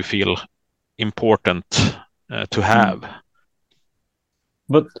every issue feel important to have.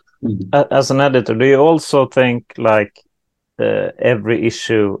 But as an editor, do you also think every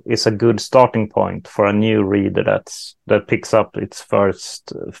issue is a good starting point for a new reader that picks up its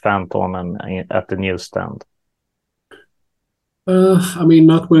first Phantom and at the newsstand? I mean,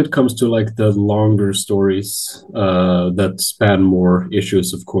 not when it comes to the longer stories that span more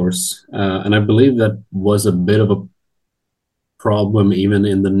issues, of course. And I believe that was a bit of a problem even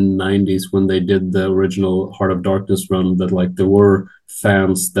in the 90s when they did the original Heart of Darkness run, that there were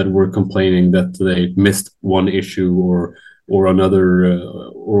fans that were complaining that they missed one issue or another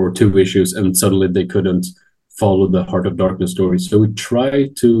or two issues, and suddenly they couldn't follow the Heart of Darkness story. So we try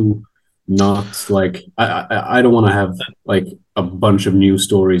to not I don't want to have a bunch of new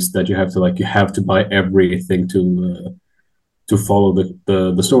stories that you have to buy everything to follow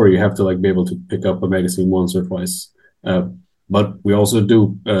the story. You have to be able to pick up a magazine once or twice. But we also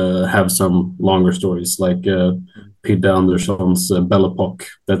do have some longer stories, like Pete Anderson's Bellapock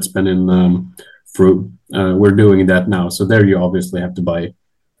that's been in through. We're doing that now, so there you obviously have to buy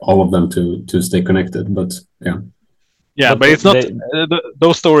all of them to stay connected. But yeah. Yeah, but it's not.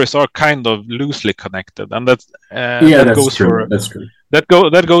 Those stories are kind of loosely connected, and that's true. That's true.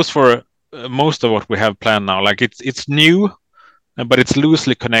 That goes for most of what we have planned now. It's new, but it's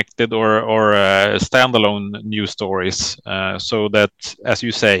loosely connected or standalone news stories. So that, as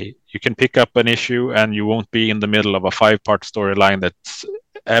you say, you can pick up an issue and you won't be in the middle of a 5-part storyline that's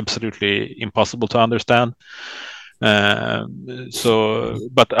absolutely impossible to understand. But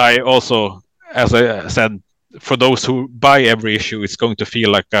I also, as I said, for those who buy every issue, it's going to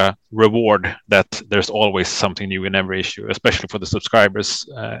feel like a reward that there's always something new in every issue, especially for the subscribers,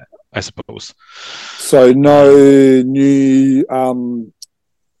 I suppose. So no new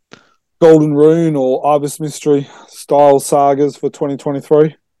Golden Rune or Ibis Mystery style sagas for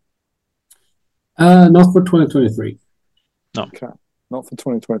 2023? Not for 2023. No. Okay, not for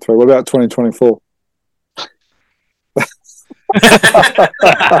 2023. What about 2024?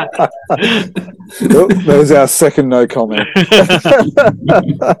 That was our second no comment.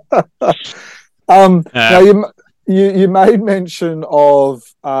 Now you made mention of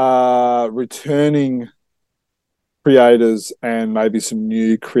returning creators and maybe some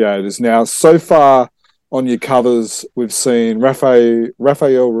new creators. Now, so far on your covers, we've seen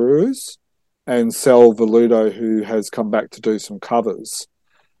Rafael Ruiz and Sal Veludo, who has come back to do some covers.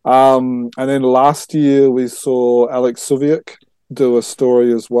 And then last year we saw Alex Suviak do a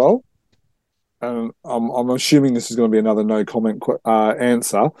story as well. And I'm assuming this is going to be another no comment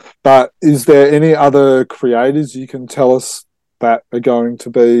answer. But is there any other creators you can tell us that are going to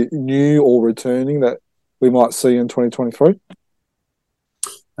be new or returning that we might see in 2023?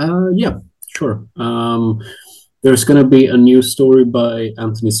 Yeah, sure. There's going to be a new story by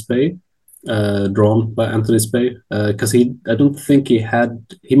Anthony Spey, drawn by Anthony Spey, because I don't think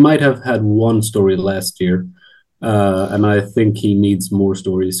he might have had one story last year. And I think he needs more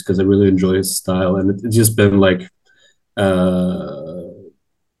stories because I really enjoy his style, and it's just been like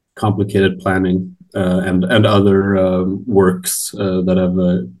complicated planning and other works that have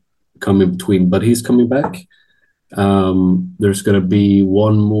come in between. But he's coming back. There's going to be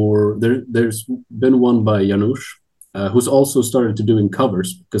one more. There's been one by Janusz, who's also started to doing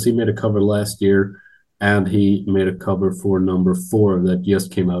covers because he made a cover last year, and he made a cover for number 4 that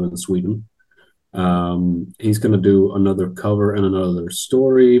just came out in Sweden. He's going to do another cover and another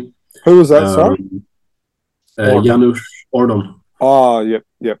story. Who was that, sorry? Janusz Ordon. Oh, yep.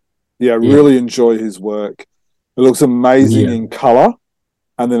 Yeah, really enjoy his work. It looks amazing in colour,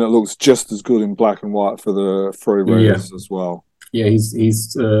 and then it looks just as good in black and white for the free readers as well. Yeah, he's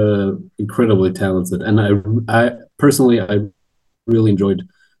incredibly talented, and I personally really enjoyed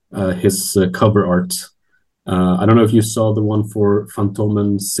his cover art. I don't know if you saw the one for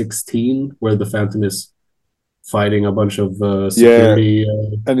Fantomen 16, where the Phantom is fighting a bunch of security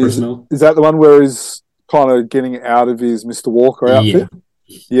personnel. Is that the one where he's kind of getting out of his Mr. Walker outfit?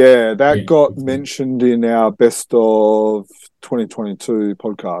 Yeah, that got mentioned in our Best of 2022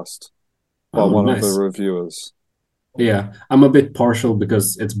 podcast by one of the reviewers. Yeah, I'm a bit partial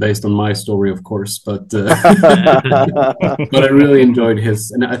because it's based on my story, of course, but but I really enjoyed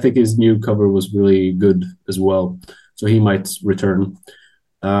his, and I think his new cover was really good as well. So he might return.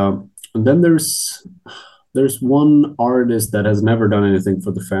 And then there's one artist that has never done anything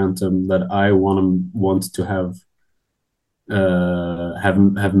for the Phantom that I want to have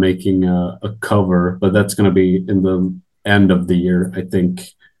making a cover, but that's going to be in the end of the year, I think.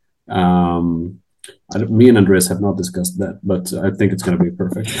 Me and Andreas have not discussed that, but I think it's going to be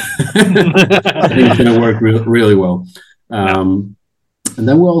perfect. I think it's going to work really well. And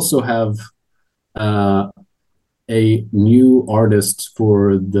then we also have a new artist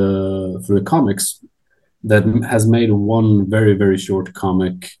for the comics that has made one very, very short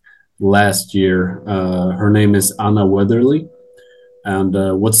comic last year. Her name is Anna Weatherly. And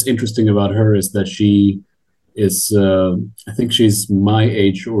what's interesting about her is that she is I think she's my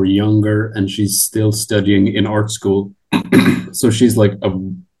age or younger, and she's still studying in art school. So she's like a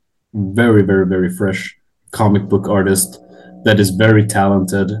very, very, very fresh comic book artist that is very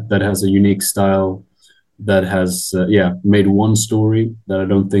talented, that has a unique style, that has made one story that I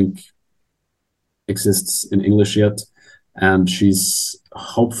don't think exists in English yet, and she's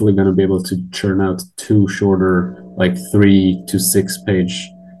hopefully going to be able to churn out 2 shorter, like 3 to 6 page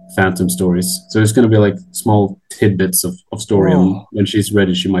Phantom stories. So it's going to be like small tidbits of story, and when she's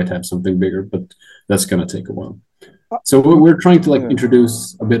ready she might have something bigger, but that's going to take a while. So we're trying to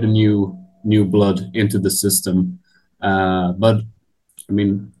introduce a bit of new blood into the system, but I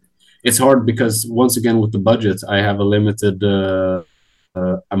mean, it's hard because once again with the budget I have a limited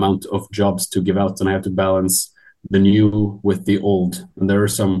amount of jobs to give out, and I have to balance the new with the old, and there are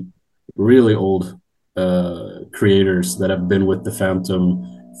some really old creators that have been with the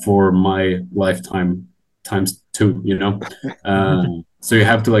Phantom for my lifetime ×2, you know. So you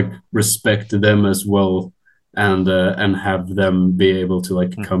have to respect them as well, and have them be able to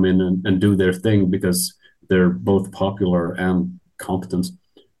come in and do their thing, because they're both popular and competent.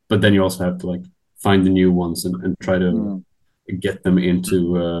 But then you also have to find the new ones and try to get them into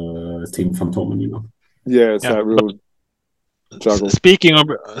Team Fantomen, you know. Yeah, it's that real juggle. Speaking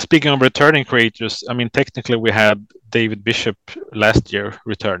of returning creators, I mean, technically we had David Bishop last year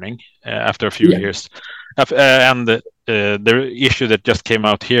returning after a few years, and the issue that just came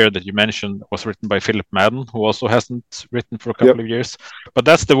out here that you mentioned was written by Philip Madden, who also hasn't written for a couple of years. But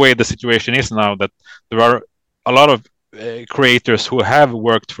that's the way the situation is now, that there are a lot of creators who have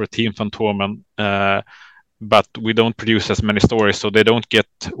worked for Team Fantomen, but we don't produce as many stories, so they don't get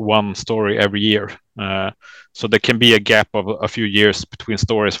one story every year. So there can be a gap of a few years between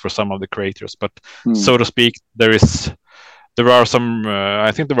stories for some of the creators, but so to speak, there are some.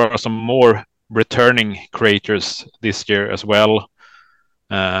 I think there are some more returning creators this year as well.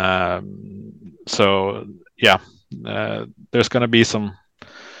 So yeah, there's going to be some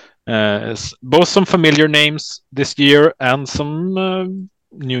both some familiar names this year and some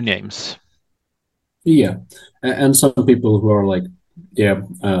new names. Yeah, and some people who are like,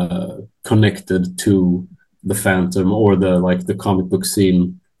 connected to the Phantom or the comic book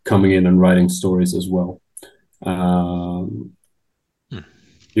scene coming in and writing stories as well.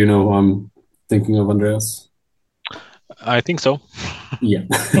 You know who I'm thinking of, Andreas? I think so. Yeah.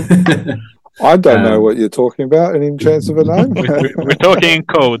 I don't know what you're talking about. Any chance of a name? We're talking in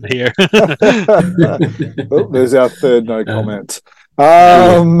code here. Oh, there's our third no comment.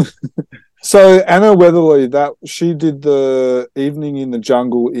 Yeah. So Anna Weatherly, that she did the Evening in the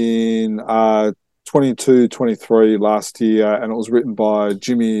Jungle in 22-23 last year, and it was written by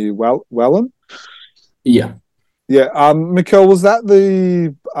Jimmy Wellen. Yeah. Yeah. Mikkel, was that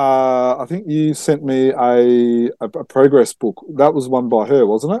the? I think you sent me a progress book. That was one by her,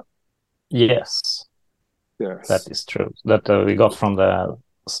 wasn't it? Yes. Yes. That is true. That we got from the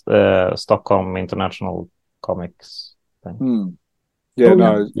Stockholm International Comics thing. Yeah. Oh,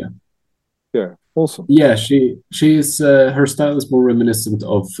 no. Yeah. Yeah. Awesome. Yeah. She's her style is more reminiscent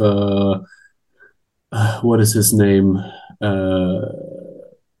of what is his name?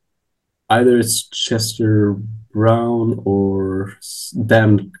 Either it's Chester Brown or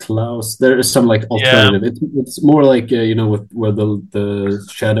Dan Klaus. There is some like alternative. It's more like where the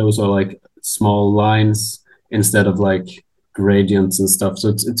shadows are like small lines instead of like gradients and stuff. So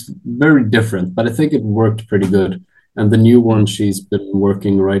it's very different, but I think it worked pretty good. And the new one she's been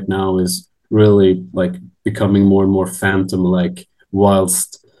working right now is really like becoming more and more Phantom like,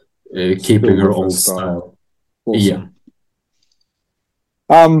 whilst keeping her old style. Awesome.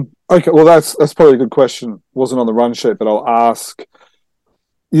 Yeah. Okay, well, that's probably a good question. Wasn't on the run sheet, but I'll ask.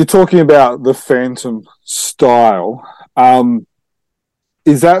 You're talking about the Phantom style.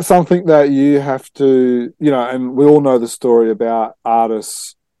 Is that something that you have to, and we all know the story about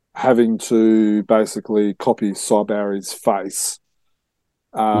artists having to basically copy Cy Barry's face.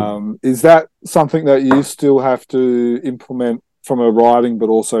 Is that something that you still have to implement from a writing, but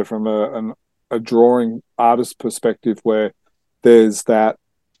also from a drawing artist perspective, where there's that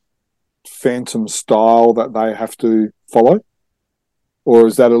Phantom style that they have to follow? Or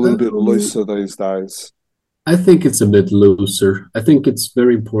is that a little bit looser these days? I think it's a bit looser. I think it's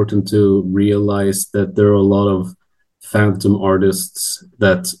very important to realize that there are a lot of Phantom artists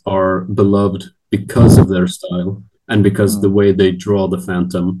that are beloved because of their style and because of the way they draw the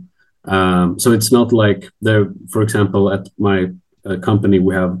Phantom. So it's not like for example, at my company,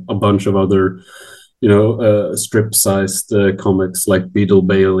 we have a bunch of other strip-sized comics like Beetle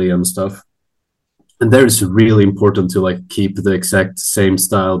Bailey and stuff. And there it's really important to like keep the exact same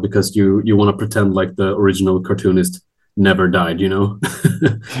style because you want to pretend like the original cartoonist never died,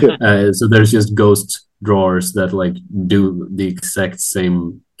 So there's just ghost drawers that like do the exact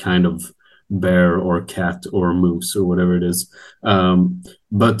same kind of bear or cat or moose or whatever it is.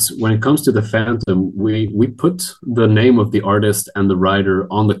 But when it comes to the Phantom, we put the name of the artist and the writer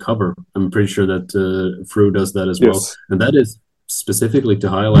on the cover. I'm pretty sure that Fru does that as well. And that is specifically to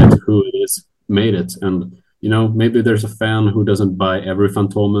highlight who it is made it. And, maybe there's a fan who doesn't buy every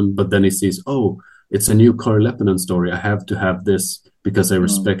Fantomen, but then he sees, oh, it's a new Kari Leppänen story. I have to have this because I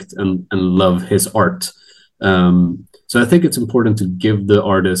respect and love his art. So I think it's important to give the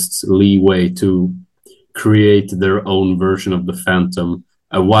artists leeway to create their own version of the Phantom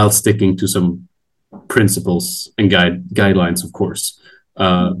while sticking to some principles and guidelines, of course.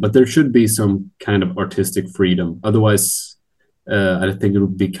 But there should be some kind of artistic freedom. Otherwise, I think it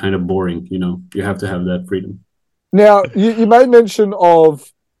would be kind of boring. You have to have that freedom. Now, you made mention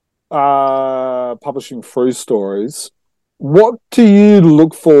of publishing Fru stories. What do you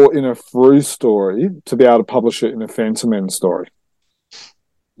look for in a Fru story to be able to publish it in a Phantom Men story?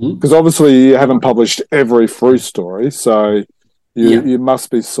 Because obviously you haven't published every Fru story, so you must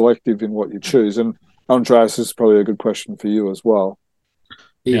be selective in what you choose. And Andreas, this is probably a good question for you as well.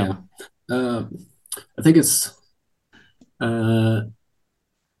 Yeah. I think it's the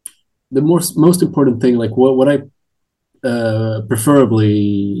most important thing, like what I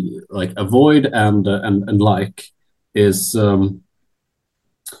preferably like avoid and like is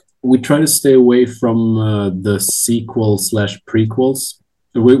we try to stay away from the sequel/prequels.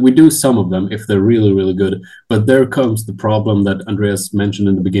 We do some of them if they're really, really good, but there comes the problem that Andreas mentioned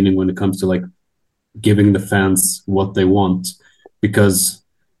in the beginning when it comes to like giving the fans what they want, because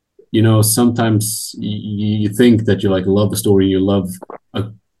sometimes you think that you like love a story, you love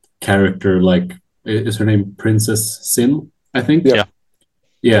a character, like is her name Princess Sin, I think?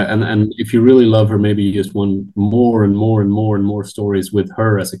 Yeah, and if you really love her, maybe you just want more and more and more and more stories with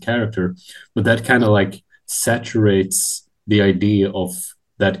her as a character, but that kind of like saturates the idea of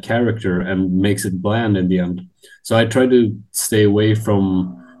that character and makes it bland in the end. So I try to stay away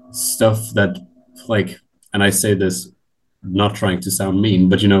from stuff that like, and I say this not trying to sound mean,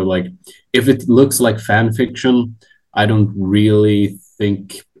 but like if it looks like fan fiction, I don't really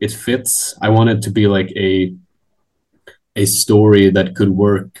think it fits. I want it to be like a story that could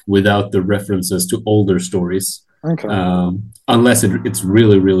work without the references to older stories. Okay. Unless it's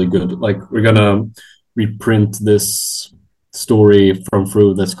really, really good. Like we're gonna reprint this story from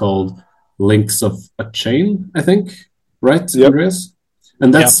Fru that's called Links of a Chain, I think. Right, Yep. Andreas?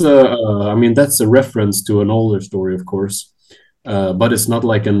 And that's I mean that's a reference to an older story, of course. But it's not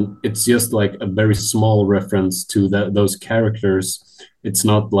like it's just like a very small reference to those characters. It's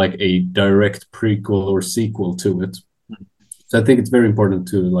not like a direct prequel or sequel to it. So I think it's very important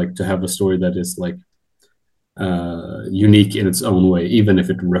to have a story that is like unique in its own way, even if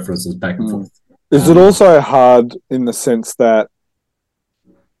it references back and forth. Is it also hard in the sense that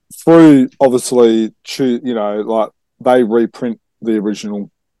through obviously, like they reprint the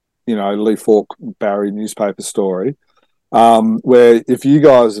original, Lee Falk Barry newspaper story, where if you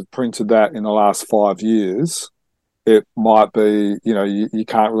guys have printed that in the last 5 years, it might be, you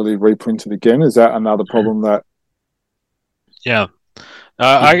can't really reprint it again. Is that another problem that? Yeah.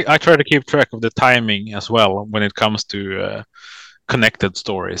 I try to keep track of the timing as well when it comes to connected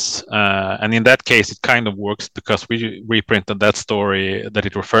stories. And in that case, it kind of works because we reprinted that story that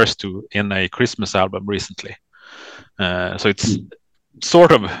it refers to in a Christmas album recently. So it's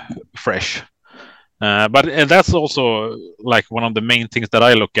sort of fresh. But that's also like one of the main things that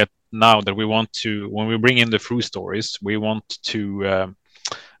I look at now, that we want to, when we bring in the Fru stories, we don't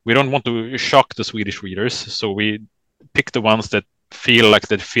want to shock the Swedish readers. So we pick the ones that feel like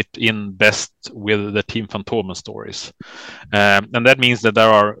they fit in best with the Team Fantomen stories. And that means that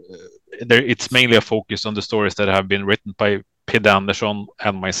it's mainly a focus on the stories that have been written by Pidde Andersson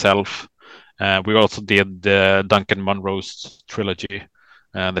and myself. We also did Duncan Munro's trilogy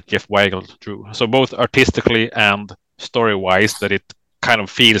that Jeff Weigel drew. So both artistically and story-wise, that it kind of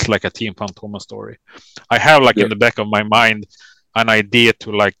feels like a Team Fantomen story. I have in the back of my mind an idea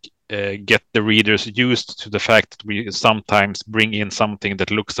to get the readers used to the fact that we sometimes bring in something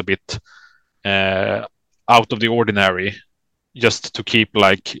that looks a bit out of the ordinary, just to keep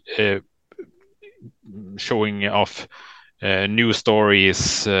showing off new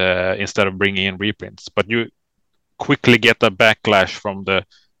stories instead of bringing in reprints. But you quickly get a backlash from the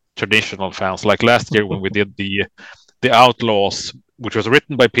traditional fans. Like last year when we did the Outlaws, which was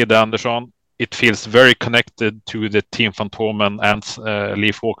written by Pidde Andersson, it feels very connected to the Team Fantomen and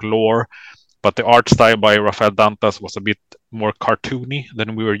Lee Falk lore, but the art style by Rafael Dantas was a bit more cartoony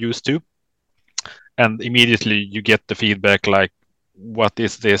than we were used to. And immediately you get the feedback like, what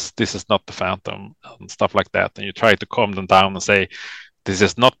is this? This is not the Phantom, and stuff like that. And you try to calm them down and say, this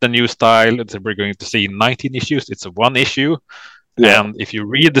is not the new style that we're going to see in 19 issues. It's a one issue. Yeah. And if you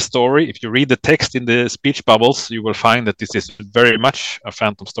read the story, if you read the text in the speech bubbles, you will find that this is very much a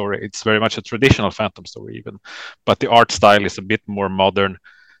Phantom story. It's very much a traditional Phantom story even. But the art style is a bit more modern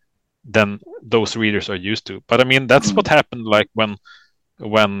than those readers are used to. But I mean, that's what happened when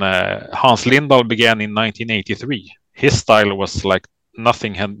Hans Lindahl began in 1983. His style was like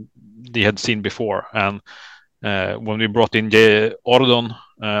nothing they had seen before. And when we brought in J. Ordon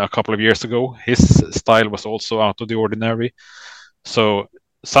a couple of years ago, his style was also out of the ordinary. So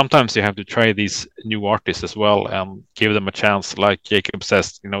sometimes you have to try these new artists as well and give them a chance. Like Jacob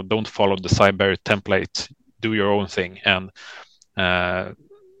says, don't follow the Cyber template, do your own thing. And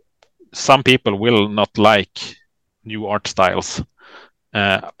some people will not like new art styles,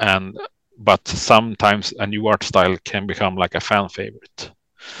 but sometimes a new art style can become like a fan favorite.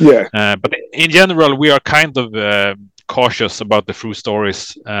 Yeah. But in general, we are kind of cautious about the Fru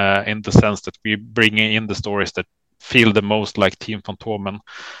stories in the sense that we bring in the stories that feel the most like Team Fantomen,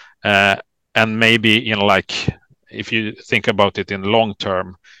 and maybe if you think about it in long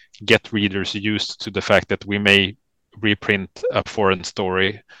term, get readers used to the fact that we may reprint a foreign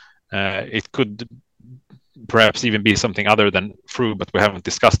story. It could perhaps even be something other than Fru, but we haven't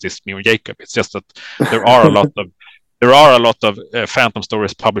discussed this, me or Jacob. It's just that there are a lot of Phantom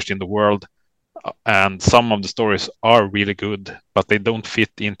stories published in the world, and some of the stories are really good, but they don't fit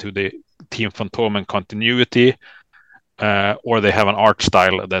into the Team Fantomen continuity, or they have an art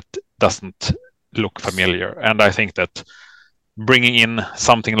style that doesn't look familiar. And I think that bringing in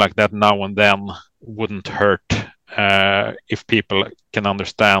something like that now and then wouldn't hurt, if people can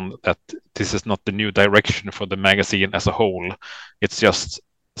understand that this is not the new direction for the magazine as a whole. It's just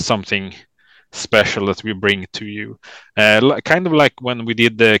something special that we bring to you. Kind of like when we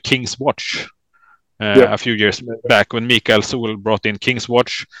did the King's Watch a few years back, when Mikael Sol brought in King's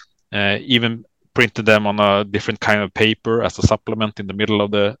Watch, even printed them on a different kind of paper as a supplement in the middle of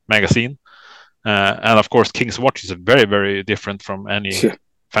the magazine. And of course, King's Watch is very, very different from any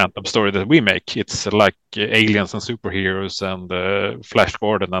Phantom story that we make. It's like aliens and superheroes and Flash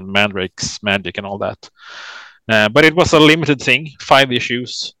Gordon and Mandrake's magic and all that. But it was a limited thing, 5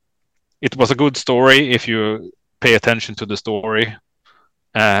 issues. It was a good story if you pay attention to the story.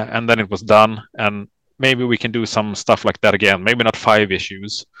 And then it was done. And maybe we can do some stuff like that again. Maybe not 5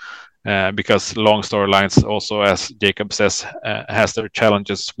 issues. Because long storylines also, as Jacob says, has their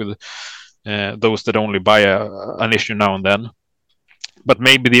challenges with those that only buy an issue now and then. But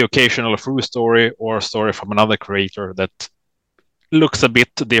maybe the occasional through story or a story from another creator that looks a bit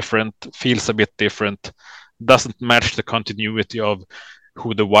different, feels a bit different, doesn't match the continuity of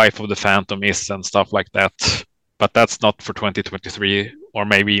who the wife of the Phantom is and stuff like that. But that's not for 2023 or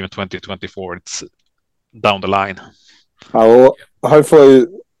maybe even 2024. It's down the line. Well, hopefully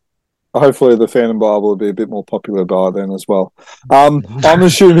the Phantom Bible will be a bit more popular by then as well. I'm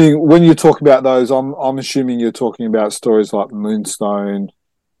assuming when you talk about those, I'm assuming you're talking about stories like Moonstone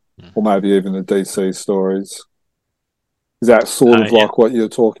or maybe even the DC stories. Is that sort of like what you're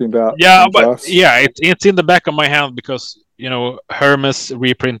talking about? Yeah, but it's in the back of my hand because, Hermes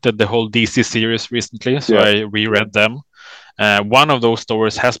reprinted the whole DC series recently, so I reread them. One of those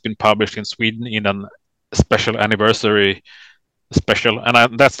stories has been published in Sweden in a special anniversary special,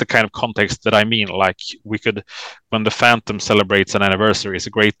 and that's the kind of context that I mean. Like, we could, when the Phantom celebrates an anniversary, it's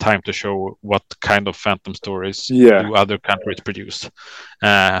a great time to show what kind of Phantom stories do other countries produce.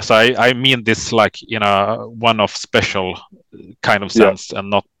 So I mean this like in a one-off special kind of sense, and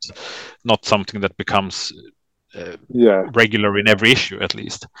not something that becomes regular in every issue, at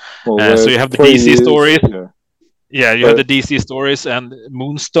least. Well, so you have the DC stories. Yeah, you had the DC stories and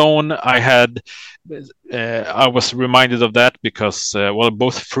Moonstone. I was reminded of that because,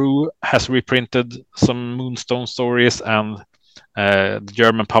 both Fru has reprinted some Moonstone stories, and the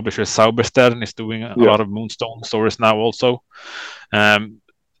German publisher Zauberstern is doing a lot of Moonstone stories now also.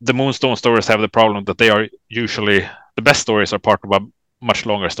 The Moonstone stories have the problem that they are usually, the best stories are part of a much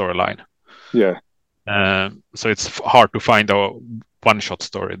longer storyline. Yeah. So it's hard to find a one-shot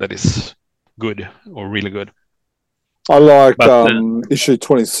story that is good or really good. I like issue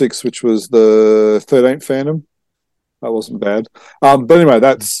 26, which was the 13th Phantom. That wasn't bad. But anyway,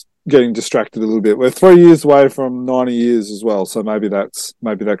 that's getting distracted a little bit. We're 3 years away from 90 years as well, so maybe that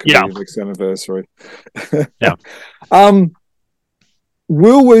could be the next anniversary. Yeah.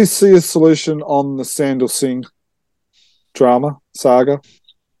 Will we see a solution on the Sandal Singh drama saga?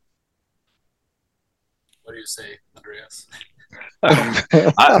 What do you say, Andreas?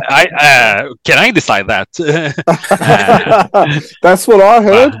 Can I decide that? That's what I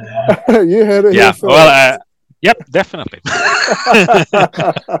heard. You heard it. Yeah. Well, yep, definitely.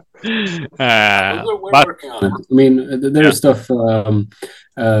 We're working on it. I mean, there's stuff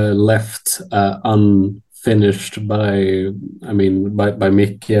left unfinished by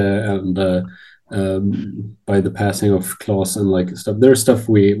Mick and by the passing of Klaus and like stuff. There's stuff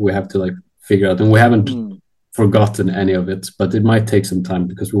we have to like figure out, and we haven't forgotten any of it, but it might take some time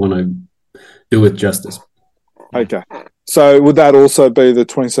because we want to do it justice. Okay. So would that also be the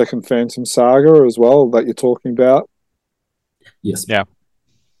 22nd Phantom saga as well that you're talking about? Yes. Yeah.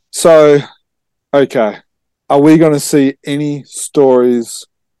 So, okay. Are we going to see any stories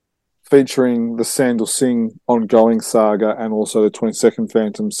featuring the Sandal Singh ongoing saga and also the 22nd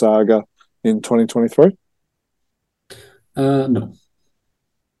Phantom saga in 2023? No.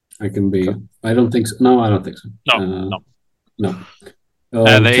 I can be. Okay. I don't think so. No, I don't think so. No.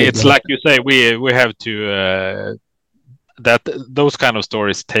 And it's like you say, we have to that those kind of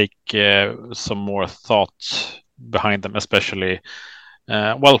stories take some more thought behind them, especially.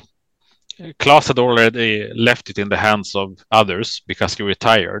 Klaus had already left it in the hands of others because he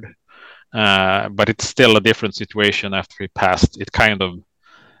retired, but it's still a different situation after he passed. It kind of.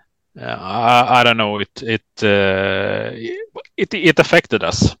 I don't know. It affected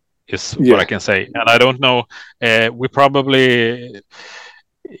us. Is what I can say, and I don't know. We probably,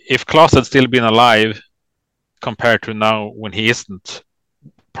 if Klaus had still been alive, compared to now when he isn't,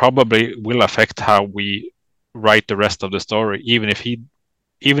 probably will affect how we write the rest of the story. Even if we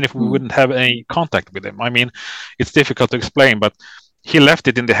wouldn't have any contact with him. I mean, it's difficult to explain, but he left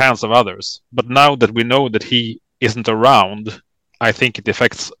it in the hands of others. But now that we know that he isn't around, I think it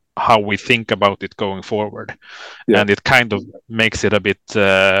affects how we think about it going forward, and it kind of makes it a bit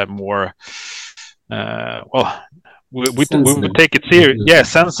more we would take it serious,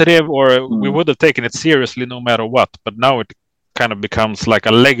 sensitive, or we would have taken it seriously no matter what, but now it kind of becomes like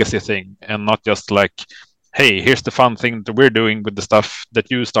a legacy thing and not just like, hey, here's the fun thing that we're doing with the stuff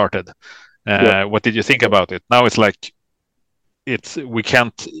that you started. What did you think about it? Now it's like,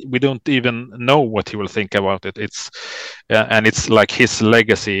 we don't even know what he will think about it. And it's like his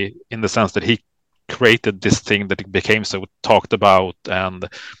legacy in the sense that he created this thing that it became so talked about, and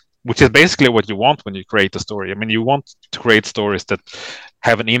which is basically what you want when you create a story. I mean, you want to create stories that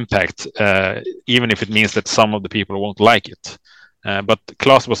have an impact, even if it means that some of the people won't like it. But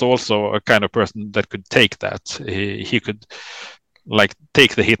Claes was also a kind of person that could take that. He could like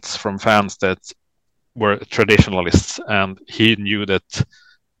take the hits from fans that were traditionalists, and he knew that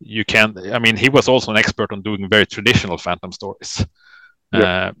you can't. I mean, he was also an expert on doing very traditional Phantom stories.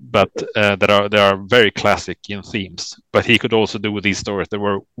 Yep. But there are very classic in themes. But he could also do these stories that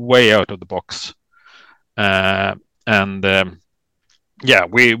were way out of the box. Yeah,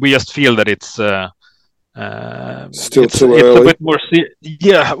 we just feel that it's still too early. It's a bit more.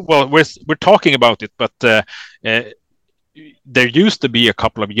 Yeah, well, we're talking about it, but there used to be a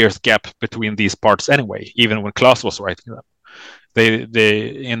couple of years gap between these parts anyway, even when Claes was writing them.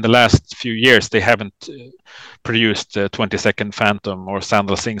 They in the last few years they haven't produced 20-second Phantom or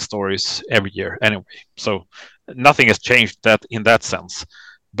Sandal Singh stories every year anyway. So nothing has changed that in that sense,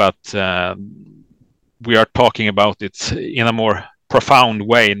 but we are talking about it in a more profound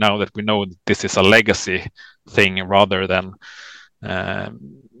way now that we know that this is a legacy thing rather than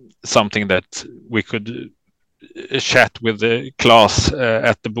something that we could chat with the Claes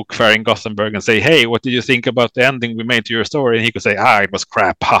at the book fair in Gothenburg and say, hey, what did you think about the ending we made to your story? And he could say, it was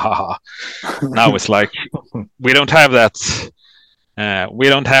crap. Ha ha ha. Now it's like we don't have that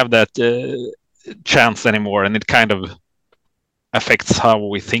chance anymore, and it kind of affects how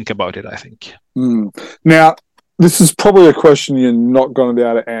we think about it, I think. Now, this is probably a question you're not going to be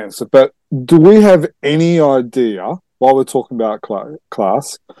able to answer, but do we have any idea, while we're talking about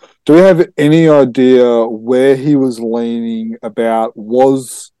Claes, do we have any idea where he was leaning about?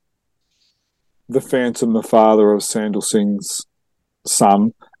 Was the Phantom the father of Sandal Singh's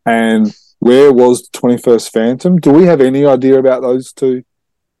son? And where was the 21st Phantom? Do we have any idea about those two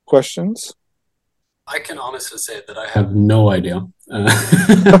questions? I can honestly say that I have no idea.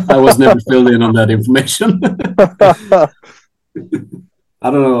 I was never filled in on that information. I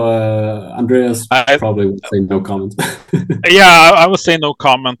don't know. Andreas probably would say no comment. Yeah, I would say no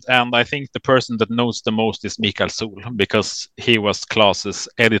comment, and I think the person that knows the most is Mikael Sol, because he was Claes's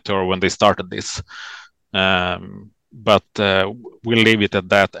editor when they started this. But we'll leave it at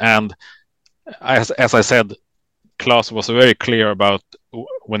that. And as I said, Claes was very clear about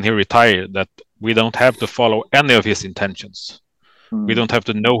when he retired that we don't have to follow any of his intentions. We don't have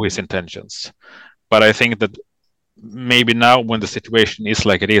to know his intentions. But I think that maybe now when the situation is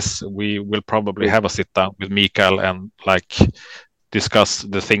like it is, we will probably have a sit down with Mikael and like discuss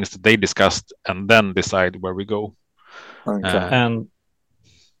the things that they discussed and then decide where we go. Okay.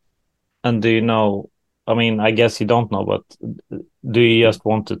 And do you know, I mean, I guess you don't know, but do you just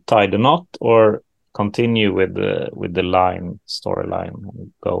want to tie the knot or continue with the storyline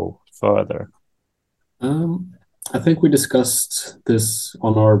and go further? I think we discussed this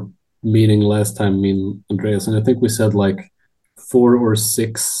on our meeting last time, me and Andreas, and I think we said like 4 or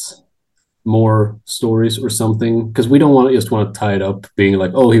 6 more stories or something, because we don't want to tie it up being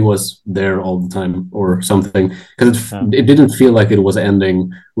like, oh, he was there all the time or something, because it didn't feel like it was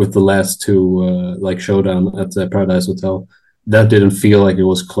ending with the last 2 like showdown at the Paradise Hotel. That didn't feel like it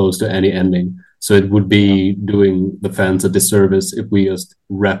was close to any ending, so it would be doing the fans a disservice if we just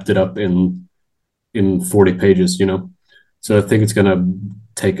wrapped it up in 40 pages, you know. So I think it's gonna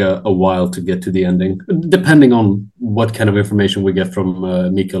take a while to get to the ending, depending on what kind of information we get from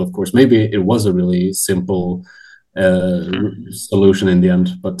Mikael, of course. Maybe it was a really simple solution in the end,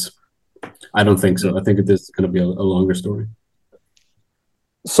 but I don't think so. I think it is going to be a longer story.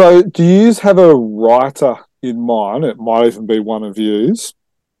 So do you have a writer in mind? It might even be one of yous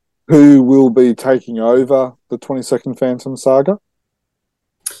who will be taking over the 22nd Phantom saga?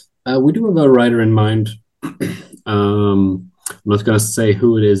 We do have a writer in mind. I'm not going to say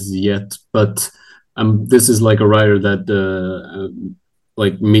who it is yet, but this is like a writer that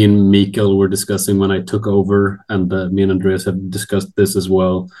like me and Mikael were discussing when I took over, and me and Andreas have discussed this as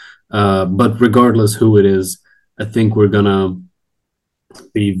well. But regardless who it is, I think we're going to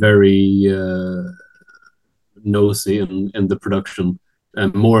be very nosy in the production,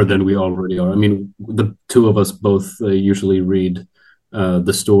 more than we already are. I mean, the 2 of us both usually read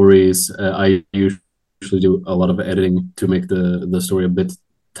the stories. I usually do a lot of editing to make the story a bit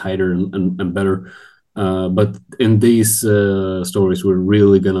tighter and better. But in these stories, we're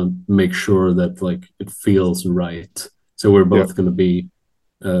really gonna make sure that like it feels right. So we're both gonna be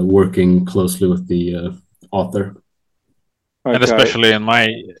working closely with the author. And especially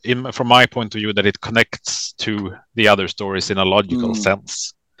from my point of view, that it connects to the other stories in a logical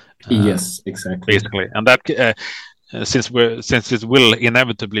sense. Yes, exactly. Basically, and that since it will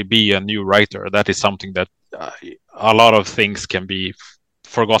inevitably be a new writer, that is something that a lot of things can be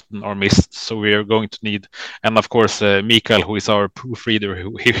forgotten or missed. So we are going to need, and of course, Mikael, who is our proofreader,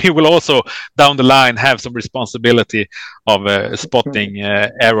 he will also down the line have some responsibility of spotting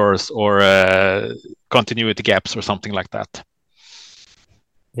errors or continuity gaps or something like that.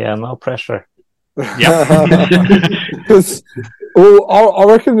 Yeah, no pressure. Yeah, because I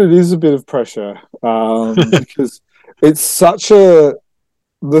reckon it is a bit of pressure because it's such a.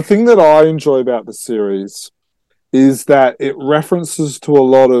 The thing that I enjoy about the series is that it references to a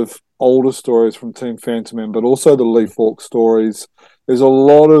lot of older stories from Team Phantom Men, but also the Lee Falk stories. There's a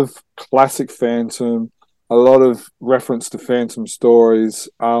lot of classic Phantom, a lot of reference to Phantom stories.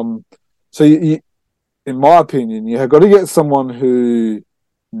 So, in my opinion, you have got to get someone who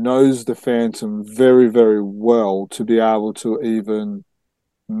knows the Phantom very, very well to be able to even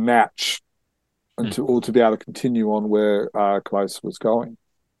match and to be able to continue on where Klaus was going.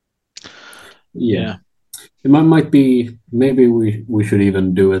 Yeah. It might be, maybe we should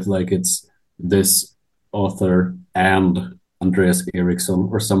even do it like it's this author and Andreas Eriksson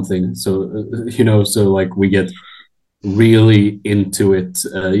or something. So, so like we get really into it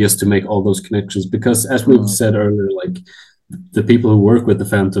just to make all those connections. Because as we've said earlier, like the people who work with the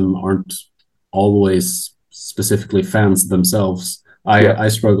Phantom aren't always specifically fans themselves. I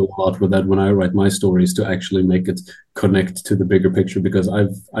struggle a lot with that when I write my stories, to actually make it connect to the bigger picture, because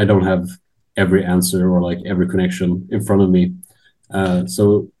I don't have every answer or like every connection in front of me.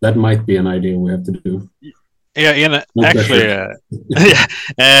 So that might be an idea we have to do. Yeah,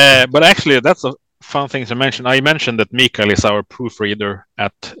 but actually that's a fun thing to mention. I mentioned that Mikael is our proofreader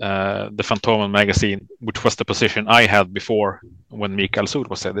at the Fantomen magazine, which was the position I had before when Mikael Sul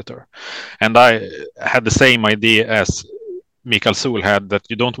was editor. And I had the same idea as Mikael Sul had, that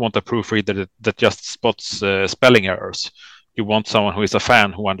you don't want a proofreader that just spots spelling errors. You want someone who is a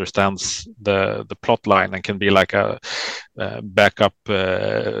fan, who understands the plot line and can be like a backup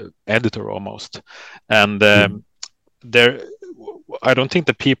editor almost. And I don't think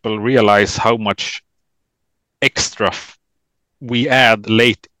that people realize how much extra we add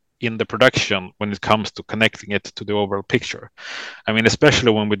late in the production when it comes to connecting it to the overall picture. I mean,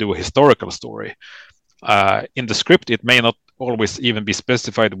 especially when we do a historical story. In the script, it may not always even be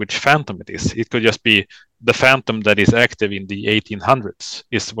specified which Phantom it is. It could just be the Phantom that is active in the 1800s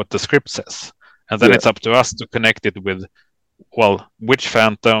is what the script says. And then it's up to us to connect it with, well, which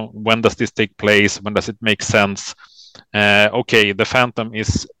Phantom, when does this take place, when does it make sense? Okay, the Phantom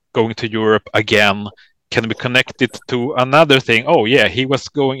is going to Europe again. Can we connect it to another thing? Oh yeah, he was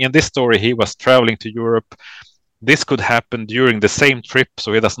going, in this story, he was traveling to Europe. This could happen during the same trip,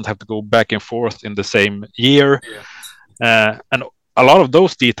 so he doesn't have to go back and forth in the same year. And a lot of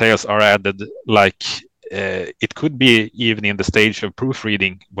those details are added, like it could be even in the stage of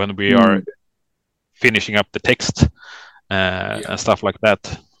proofreading when we are finishing up the text and stuff like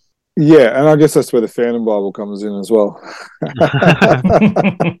that. Yeah, and I guess that's where the Phantom Bible comes in as well.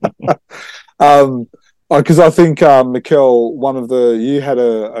 Because I think, Mikkel, you had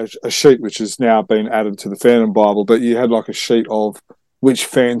a sheet which has now been added to the Phantom Bible, but you had like a sheet of which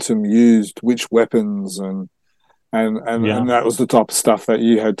Phantom used which weapons, and that was the type of stuff that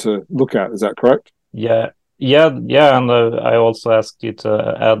you had to look at. Is that correct? Yeah. And I also asked you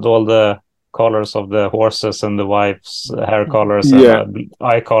to add all the colors of the horses and the wife's hair colors and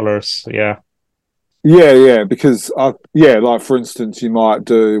eye colors. Yeah, because like for instance, you might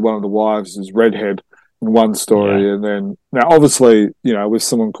do one of the wives as redhead in one story, and then now obviously, with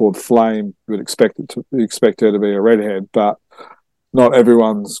someone called Flame, you would expect her to be a redhead, but not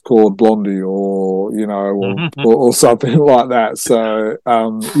everyone's called Blondie or or something like that. So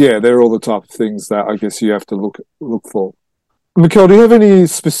they're all the type of things that I guess you have to look for. Mikkel, do you have any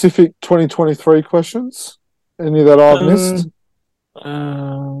specific 2023 questions? Any that I've missed?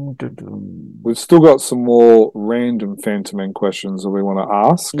 We've still got some more random Phantom Men questions that we want to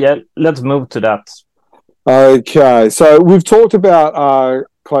ask. Yeah, let's move to that. Okay, so we've talked about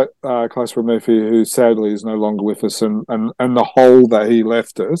Klaus Murphy, who sadly is no longer with us, and the hole that he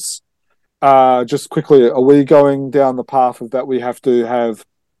left us. Just quickly, are we going down the path of that we have to have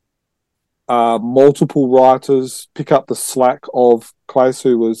multiple writers pick up the slack of Klaus,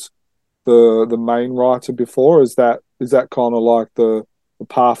 who was the main writer before? Is that kind of like the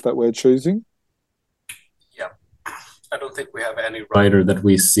path that we're choosing? Yeah, I don't think we have any writer that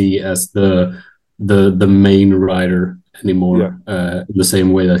we see as the main writer anymore in the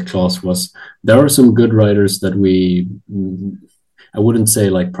same way that Klaus was. There are some good writers that I wouldn't say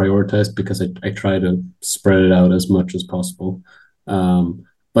like prioritized, because I try to spread it out as much as possible.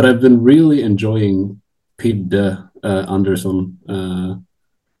 But I've been really enjoying Pidde Andersson,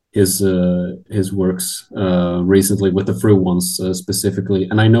 his works recently, with the Fru ones specifically,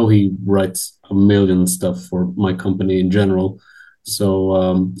 and I know he writes a million stuff for my company in general, so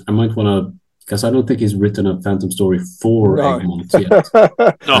I might want to, because I don't think he's written a Phantom story for Egmont yet.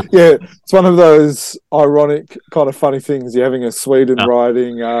 No. Yeah, it's one of those ironic kind of funny things. You're having a Sweden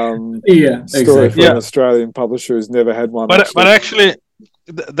writing story for an Australian publisher who's never had one. But actually,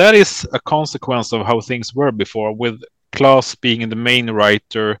 that is a consequence of how things were before, with Klaus being the main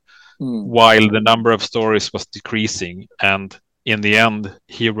writer while the number of stories was decreasing. And in the end,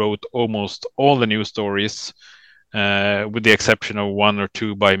 he wrote almost all the new stories, with the exception of one or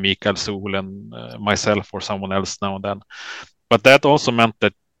two by Mikael Sol and myself or someone else now and then. But that also meant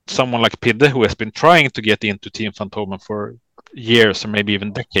that someone like Pidde, who has been trying to get into Team Fantomen for years or maybe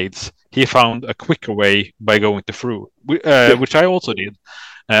even decades, he found a quicker way by going to Fru, which I also did.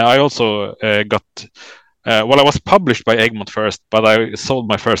 I also got... I was published by Egmont first, but I sold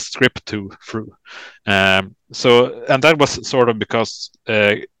my first script to Fru. And that was sort of because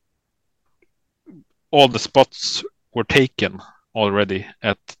all the spots were taken already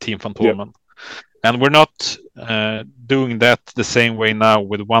at Team Fantomen. And we're not doing that the same way now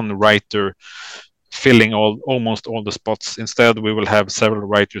with one writer filling almost all the spots. Instead, we will have several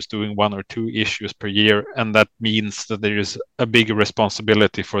writers doing 1 or 2 issues per year, and that means that there is a bigger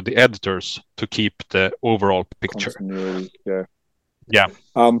responsibility for the editors to keep the overall picture. Yeah.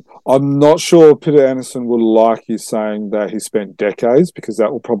 I'm not sure Pidde Andersson will like you saying that he spent decades, because that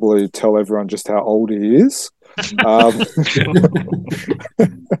will probably tell everyone just how old he is.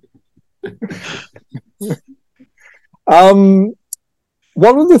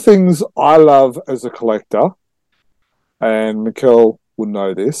 One of the things I love as a collector, and Mikkel would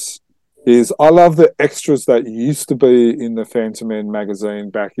know this, is I love the extras that used to be in the Phantom Men magazine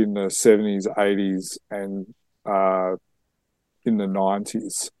back in the 70s, 80s, and in the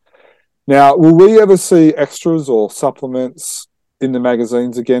 90s. Now, will we ever see extras or supplements in the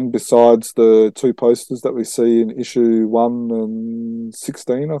magazines again, besides the 2 posters that we see in issue 1 and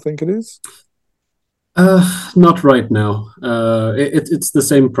 16, I think it is? Not right now. It's the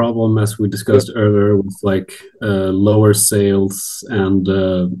same problem as we discussed earlier, with like lower sales and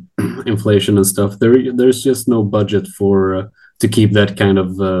inflation and stuff. There's just no budget for to keep that kind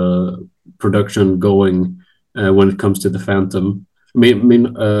of production going when it comes to the Phantom. I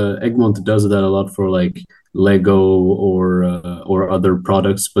mean, Egmont does that a lot for like Lego or other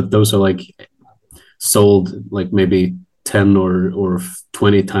products, but those are like sold like maybe 10 or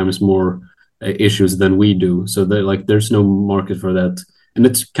 20 times more issues than we do, so there's no market for that. And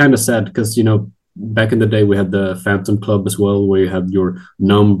it's kind of sad, because back in the day we had the Phantom Club as well, where you had your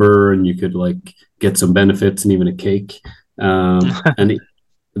number and you could like get some benefits and even a cake, and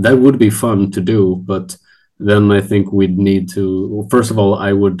that would be fun to do. But then I think we'd need to, first of all,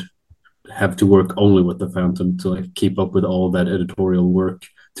 I would have to work only with the Phantom to like keep up with all that editorial work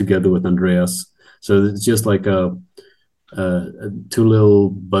together with Andreas. So it's just like too little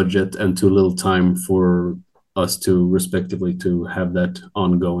budget and too little time for us to respectively to have that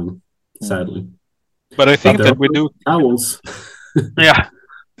ongoing, sadly. But I think that we do towels. Yeah,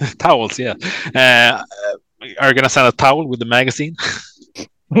 towels. Yeah, are you gonna send a towel with the magazine?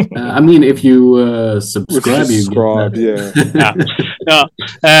 I mean, if you subscribe, you get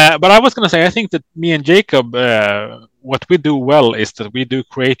that. But I was gonna say, I think that me and Jacob, what we do well is that we do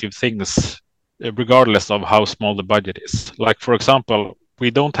creative things regardless of how small the budget is. Like, for example,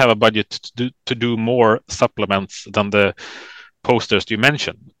 we don't have a budget to do more supplements than the posters you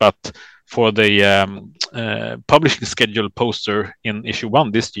mentioned, but for the publishing schedule poster in issue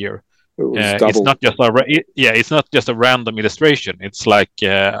 1 this year, it's not just a random illustration. It's like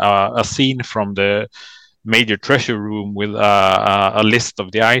a scene from the major treasure room with a list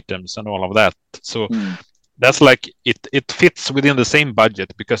of the items and all of that. So that's like it fits within the same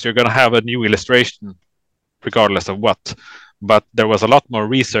budget, because you're going to have a new illustration regardless of what. But there was a lot more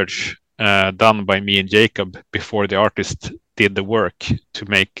research done by me and Jacob before the artist did the work to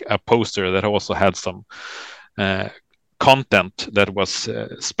make a poster that also had some content that was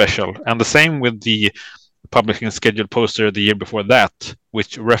special. And the same with the publishing schedule poster the year before that,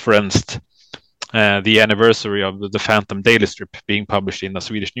 which referenced the anniversary of the Phantom Daily Strip being published in a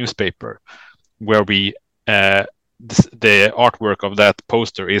Swedish newspaper, where we the artwork of that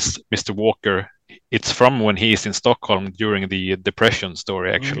poster is Mr. Walker it's from when he is in Stockholm during the depression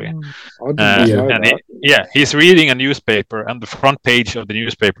story, actually. I didn't know that. He's reading a newspaper, and the front page of the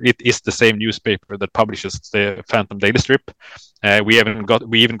newspaper, it is the same newspaper that publishes the Phantom Daily Strip. We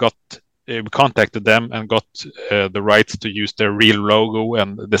contacted them and got the rights to use their real logo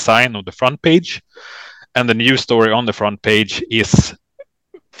and the design of the front page. And the news story on the front page is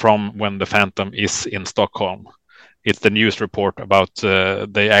from when the Phantom is in Stockholm. It's the news report about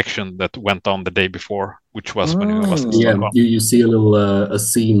the action that went on the day before, which was when he was in Stockholm. You see a little a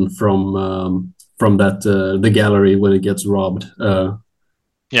scene from that the gallery when it gets robbed. So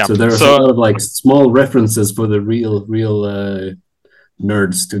there's a lot of like small references for the real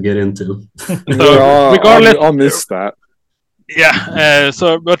nerds to get into. I missed that. Yeah.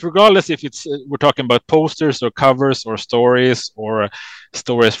 But regardless if it's we're talking about posters or covers or stories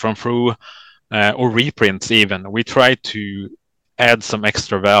from Fru. Or reprints even, we try to add some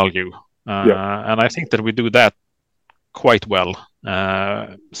extra value. And I think that we do that quite well.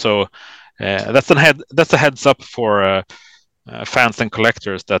 That's a heads up for fans and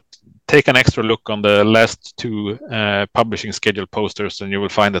collectors that take an extra look on the last 2 publishing schedule posters, and you will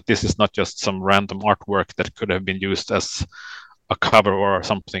find that this is not just some random artwork that could have been used as a cover or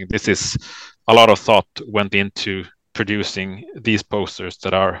something. This is a lot of thought went into producing these posters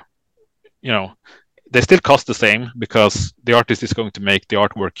that are, they still cost the same because the artist is going to make the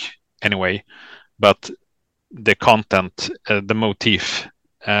artwork anyway, but the content, the motif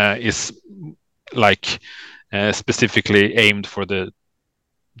is like specifically aimed for the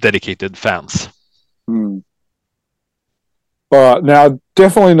dedicated fans. All right, now I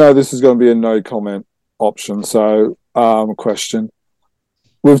definitely know this is going to be a no comment option. So, question: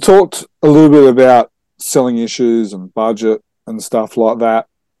 we've talked a little bit about selling issues and budget and stuff like that.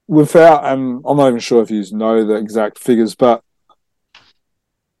 Without, and I'm not even sure if you know the exact figures, but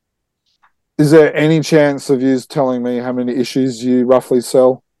is there any chance of you telling me how many issues you roughly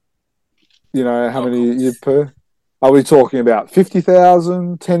sell? How many you per? Are we talking about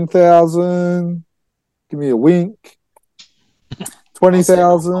 50,000, 10,000? Give me a wink.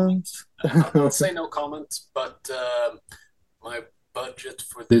 20,000? I'll say no comment, but my budget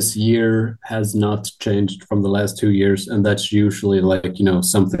for this year has not changed from the last 2 years, and that's usually like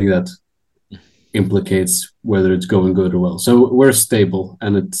something that implicates whether it's going good or well. So we're stable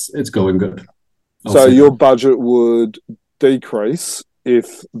and it's going good. So your budget would decrease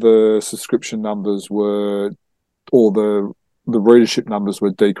if the subscription numbers were, or the readership numbers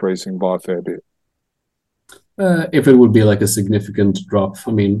were decreasing by a fair bit. If it would be like a significant drop,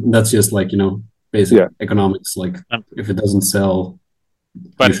 I mean that's just like basic economics. Like if it doesn't sell.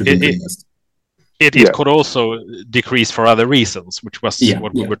 But it could also decrease for other reasons, which was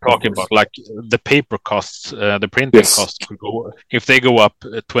what we were talking about. Like the paper costs, the printing costs could go, if they go up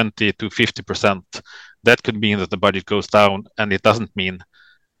 20 to 50%, that could mean that the budget goes down, and it doesn't mean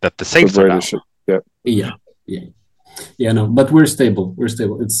that the sales are down. No, but we're stable.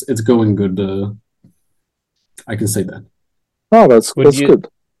 It's going good. I can say that. Oh, that's good.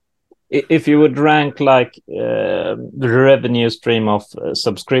 If you would rank like the revenue stream of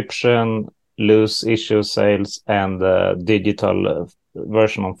subscription, loose issue sales, and digital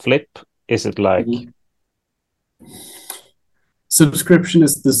version on Flip, is it like? Subscription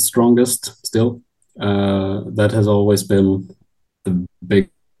is the strongest still. That has always been the big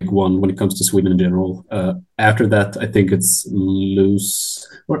one when it comes to Sweden in general. After that, I think it's loose.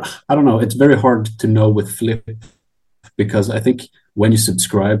 Or I don't know. It's very hard to know with Flip because I think when you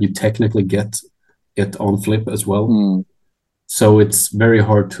subscribe, you technically get it on Flip as well. So it's very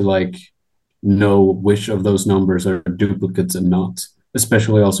hard to like know which of those numbers are duplicates and not.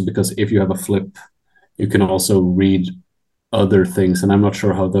 Especially also because if you have a Flip, you can also read other things, and I'm not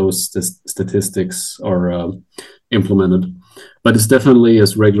sure how those statistics are implemented. But it's definitely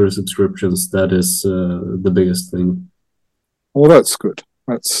as regular subscriptions that is the biggest thing. Well, that's good.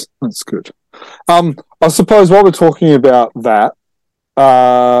 That's good. I suppose while we're talking about that,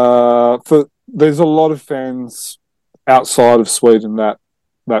 there's a lot of fans outside of Sweden that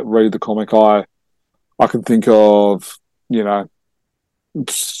read the comic. I can think of,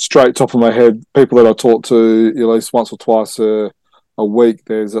 straight top of my head, people that I talk to at least once or twice a week.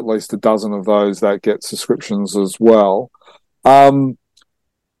 There's at least a dozen of those that get subscriptions as well.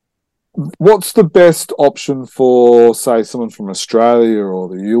 What's the best option for, say, someone from Australia or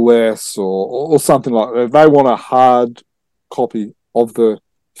the US or something like that? If they want a hard copy of the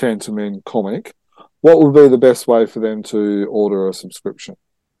Phantom Men comic, what would be the best way for them to order a subscription?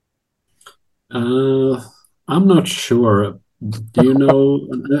 I'm not sure. Do you know?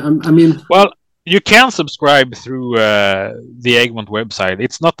 I mean, well, you can subscribe through the Egmont website.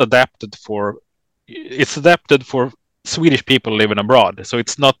 It's not adapted for it's adapted for Swedish people living abroad, so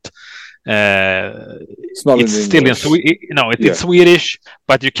it's not. It's not it's in still English. it's Swedish,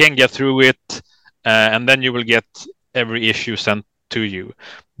 but you can get through it, and then you will get every issue sent to you.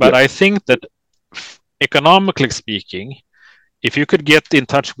 But I think that economically speaking, if you could get in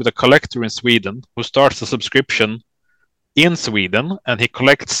touch with a collector in Sweden who starts a subscription in Sweden and he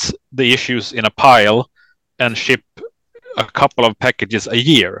collects the issues in a pile and ship a couple of packages a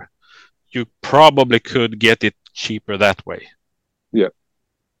year, you probably could get it cheaper that way.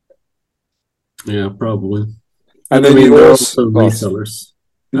 Yeah, probably. And I then mean, you there are also also resellers.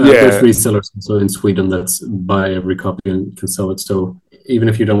 Yeah. There's resellers also in Sweden that's buy every copy and can sell it. So even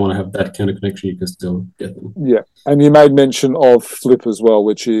if you don't want to have that kind of connection, you can still get them. Yeah, and you made mention of Flip as well,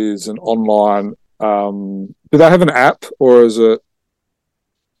 which is an online. Do they have an app, or is it?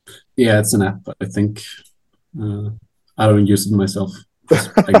 Yeah, it's an app. I think I don't use it myself.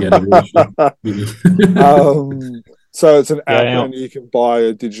 I get it. So it's an app, Yeah. and you can buy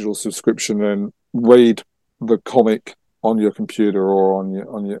a digital subscription and read the comic on your computer or on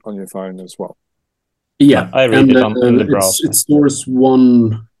your phone as well. Yeah, I read it in the browser. It stores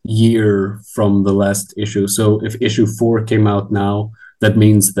 1 year from the last issue. So if issue 4 came out now, that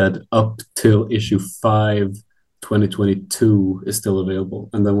means that up till issue 5, 2022 is still available.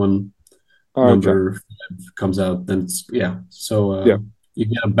 And then when number 5 comes out, then it's, So you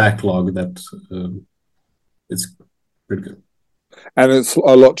get a backlog that it's pretty good. And it's a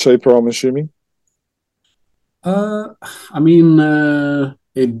lot cheaper, I'm assuming. I mean,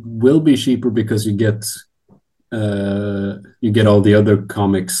 it will be cheaper because you get all the other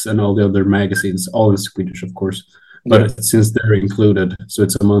comics and all the other magazines, all in Swedish, of course. But since they're included, so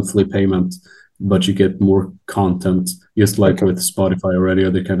it's a monthly payment, but you get more content, just like with Spotify or any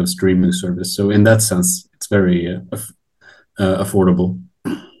other kind of streaming service. So in that sense, it's very affordable.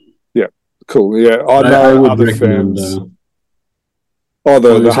 Yeah, cool. Yeah, I would recommend.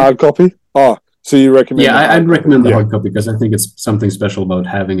 The hard copy. So you recommend? Yeah, I'd recommend the hard copy because I think it's something special about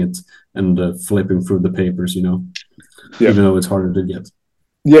having it and flipping through the papers. Even though it's harder to get.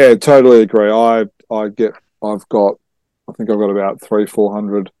 Yeah, totally agree. I think I've got about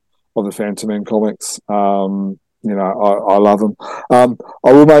 300-400 of the Phantom Men comics. I love them. I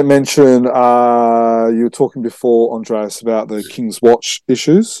will make mention. You were talking before, Andreas, about the King's Watch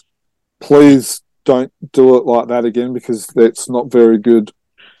issues. Please don't do it like that again because it's not very good.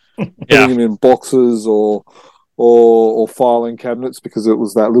 Putting them in boxes or filing cabinets because it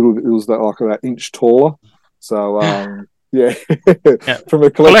was that inch taller. So from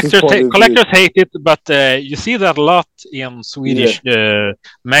a collector's point of view. Collectors hate it, but you see that a lot in Swedish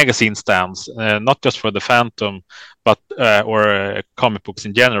magazine stands, not just for the Phantom, but or comic books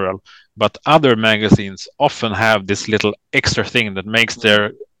in general. But other magazines often have this little extra thing that makes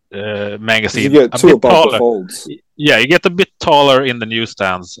their magazine you get a bit taller. The folds. Yeah, you get a bit taller in the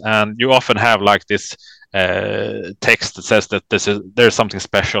newsstands, and you often have like this text that says that there's something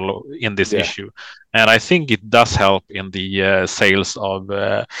special in this issue, and I think it does help in the sales of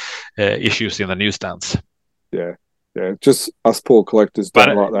issues in the newsstands. Yeah. Just us poor collectors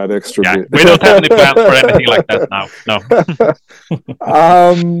don't like that extra bit. We don't have any plans for anything like that now. No.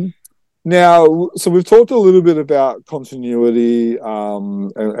 Now, so we've talked a little bit about continuity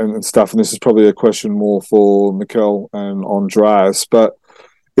and stuff, and this is probably a question more for Mikkel and Andreas, but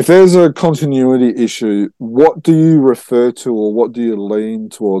if there's a continuity issue, what do you refer to or what do you lean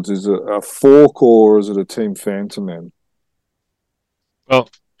towards? Is it a fork or is it a Team Phantom Men? Well,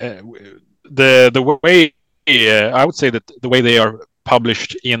 the way I would say that the way they are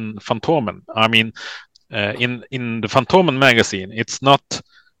published in Fantomen, I mean, in the Fantomen magazine, it's not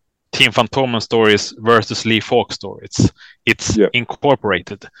Team Fantomen stories versus Lee Falk stories. It's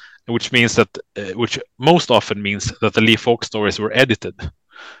incorporated, which means that, which most often means that the Lee Falk stories were edited.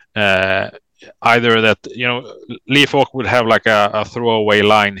 Either that, Lee Falk would have like a throwaway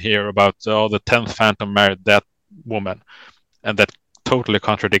line here about the 10th Phantom married that woman, and that totally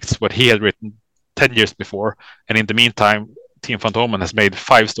contradicts what he had written 10 years before. And in the meantime, Team Fantomen has made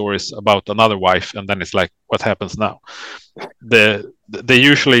 5 stories about another wife, and then it's like, what happens now? They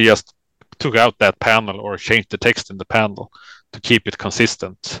usually just took out that panel or changed the text in the panel to keep it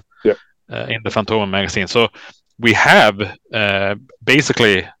consistent in the Fantomen magazine. So we have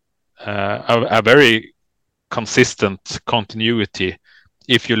basically a very consistent continuity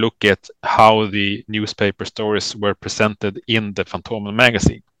if you look at how the newspaper stories were presented in the Fantomen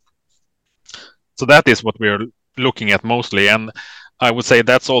magazine. So that is what we're looking at mostly, and I would say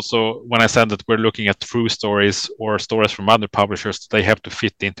that's also when I said that we're looking at true stories or stories from other publishers, they have to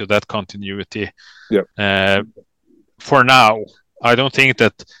fit into that continuity. For now, I don't think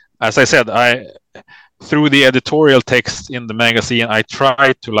that, as I said, through the editorial text in the magazine, I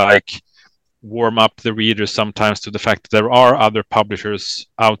try to like warm up the readers sometimes to the fact that there are other publishers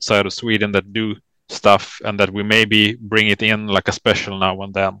outside of Sweden that do stuff, and that we maybe bring it in like a special now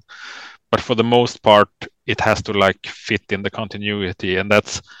and then. But for the most part, it has to like fit in the continuity, and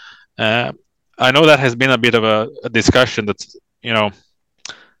that's I know that has been a bit of a discussion that, you know,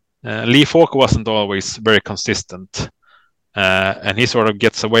 Lee Falk wasn't always very consistent, and he sort of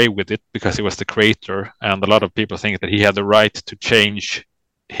gets away with it because he was the creator, and a lot of people think that he had the right to change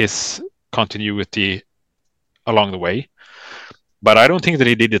his continuity along the way. But I don't think that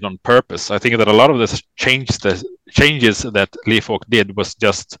he did it on purpose. I think that a lot of the changes that Lee Falk did was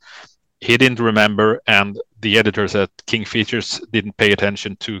just he didn't remember, and the editors at King Features didn't pay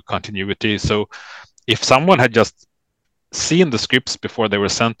attention to continuity. So if someone had just seen the scripts before they were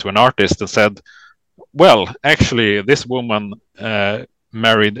sent to an artist and said, well, actually, this woman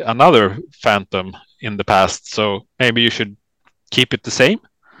married another Phantom in the past, so maybe you should keep it the same.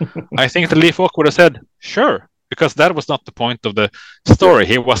 I think the Lee Falk would have said, sure, because that was not the point of the story.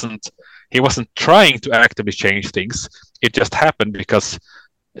 He wasn't trying to actively change things. It just happened because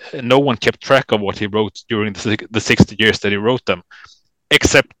no one kept track of what he wrote during the 60 years that he wrote them,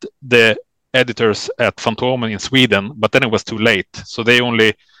 except the editors at Fantomen in Sweden. But then it was too late, so their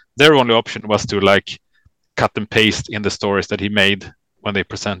only option was to like cut and paste in the stories that he made when they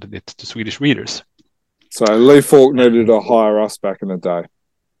presented it to Swedish readers. So Lee Falk needed to hire us back in the day.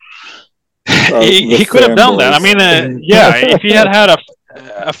 He could have done that. I mean, yeah, if he had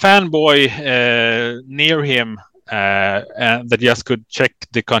a fanboy near him and that just could check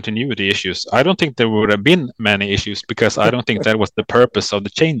the continuity issues, I don't think there would have been many issues, because I don't think that was the purpose of the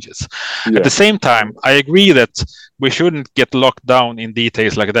changes. Yeah. At the same time, I agree that we shouldn't get locked down in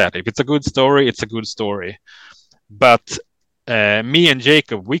details like that. If it's a good story, it's a good story. But me and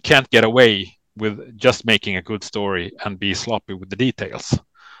Jacob, we can't get away with just making a good story and be sloppy with the details.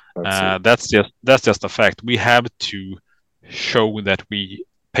 That's just a fact. We have to show that we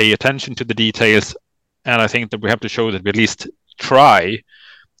pay attention to the details, and I think that we have to show that we at least try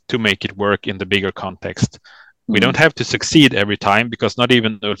to make it work in the bigger context. We don't have to succeed every time, because not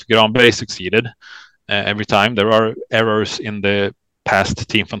even Ulf Granberg succeeded every time. There are errors in the past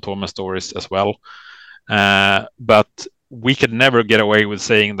Team Fantomen stories as well, but we could never get away with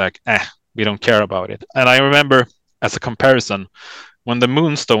saying like, we don't care about it. And I remember, as a comparison, when the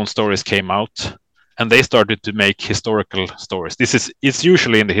Moonstone stories came out and they started to make historical stories. It's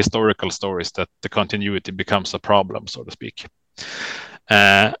usually in the historical stories that the continuity becomes a problem, so to speak.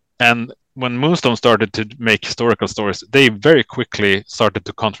 And when Moonstone started to make historical stories, they very quickly started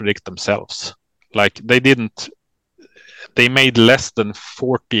to contradict themselves. Like they made less than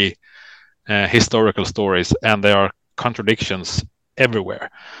 40 historical stories, and there are contradictions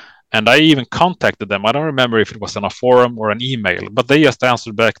everywhere. And I even contacted them. I don't remember if it was on a forum or an email, but they just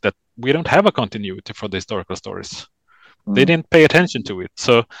answered back that we don't have a continuity for the historical stories. They didn't pay attention to it.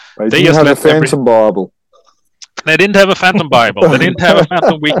 So they just had a Phantom Bible. They didn't have a Phantom Bible. They didn't have a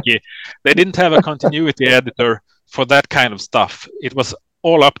Phantom Wiki. They didn't have a continuity editor for that kind of stuff. It was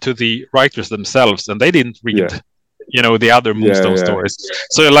all up to the writers themselves, and they didn't read, the other Moonstone stories.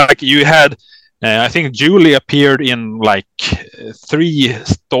 So like you had, I think Julie appeared in like 3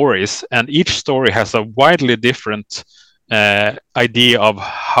 stories, and each story has a widely different idea of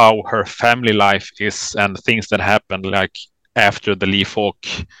how her family life is and things that happened like after the Lee Falk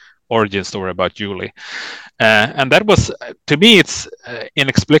origin story about Julie. And that was, to me, it's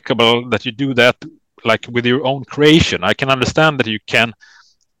inexplicable that you do that like with your own creation. I can understand that you can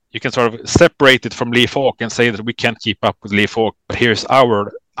sort of separate it from Lee Falk and say that we can't keep up with Lee Falk, but here's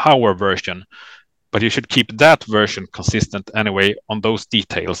our version. But you should keep that version consistent anyway on those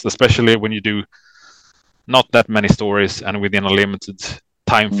details, especially when you do not that many stories and within a limited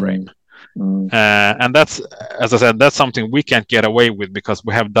time frame. And that's, as I said, that's something we can't get away with, because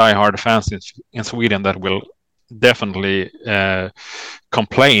we have diehard fans in Sweden that will definitely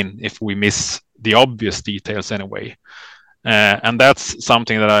complain if we miss the obvious details anyway. And that's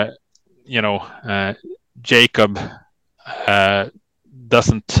something that Jacob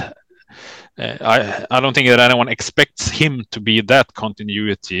doesn't. I don't think that anyone expects him to be that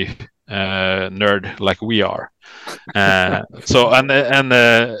continuity nerd like we are. So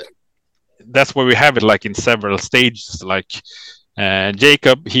that's where we have it like in several stages. Like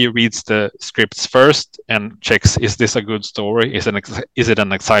Jacob, he reads the scripts first and checks, is this a good story? Is it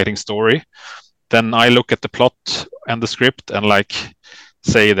an exciting story? Then I look at the plot and the script and like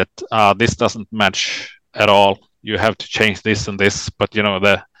say that this doesn't match at all. You have to change this and this, but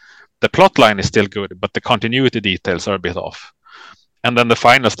the plot line is still good, but the continuity details are a bit off. And then the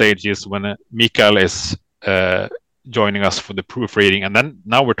final stage is when Mikael is joining us for the proofreading, and then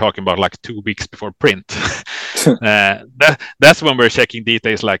now we're talking about like 2 weeks before print. That's when we're checking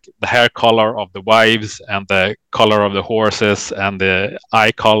details like the hair color of the wives and the color of the horses and the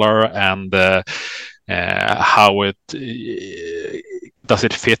eye color and how it does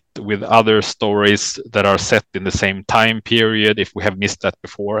it fit with other stories that are set in the same time period, if we have missed that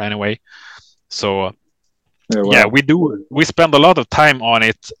before anyway. So we spend a lot of time on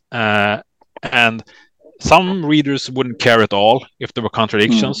it, and some readers wouldn't care at all if there were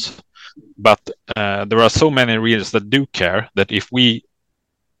contradictions, but there are so many readers that do care that if we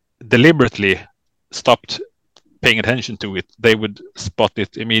deliberately stopped paying attention to it, they would spot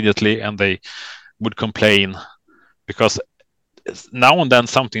it immediately and they would complain, because now and then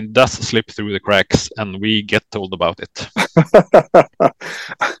something does slip through the cracks and we get told about it.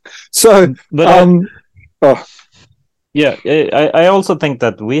 So, I also think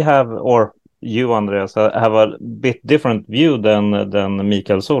that we have, or you, Andreas, have a bit different view than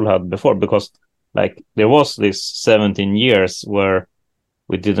Mikael Sol had before, because like there was this 17 years where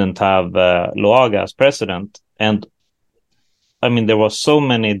we didn't have Loaga as president, and I mean there was so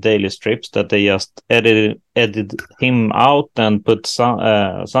many daily strips that they just edited him out and put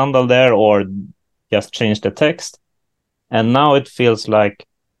Sandal there, or just changed the text. And now it feels like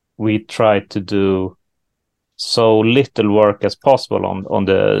we try to do so little work as possible on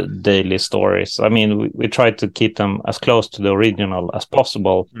the daily stories. I mean, we try to keep them as close to the original as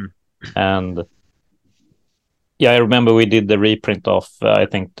possible. And I remember we did the reprint of, I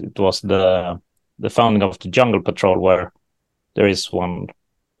think it was the founding of the Jungle Patrol, where there is one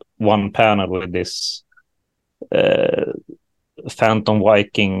panel with this Phantom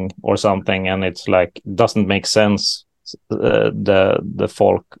Viking or something, and it's like doesn't make sense, the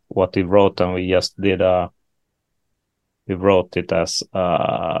folk what he wrote, and we just did we wrote it as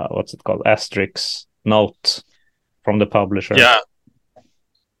what's it called, asterisk note from the publisher.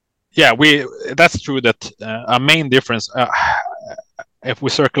 That's true. That a main difference, if we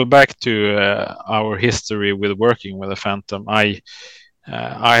circle back to our history with working with the Phantom, I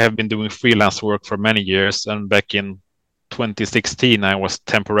have been doing freelance work for many years, and back in 2016 I was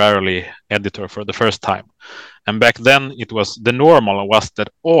temporarily editor for the first time. And back then it was the normal was that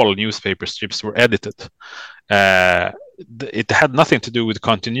all newspaper strips were edited. It had nothing to do with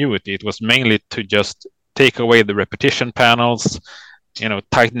continuity. It was mainly to just take away the repetition panels,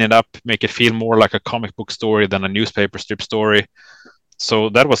 tighten it up, make it feel more like a comic book story than a newspaper strip story. So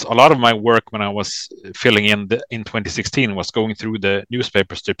that was a lot of my work when I was filling in in 2016, was going through the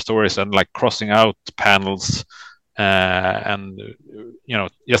newspaper strip stories and like crossing out panels and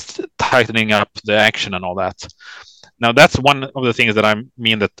just tightening up the action and all that. Now that's one of the things that I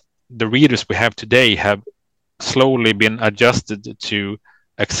mean that the readers we have today have slowly been adjusted to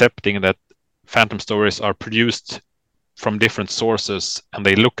accepting that Phantom stories are produced from different sources and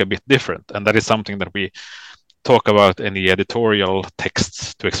they look a bit different, and that is something that we talk about in the editorial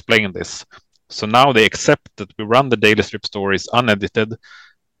texts to explain this. So now they accept that we run the daily strip stories unedited,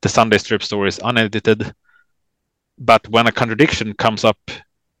 the Sunday strip stories unedited, but when a contradiction comes up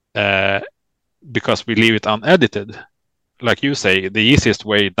because we leave it unedited, like you say, the easiest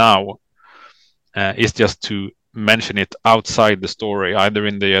way now is just to mention it outside the story, either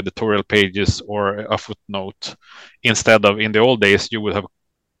in the editorial pages or a footnote, instead of in the old days you would have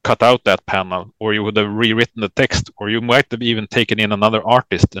cut out that panel, or you would have rewritten the text, or you might have even taken in another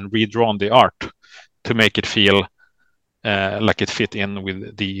artist and redrawn the art to make it feel like it fit in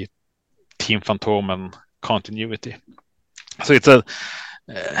with the Team Fantomen continuity. So it's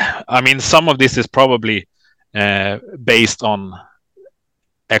some of this is probably based on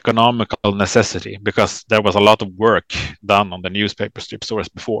economical necessity, because there was a lot of work done on the newspaper strip stories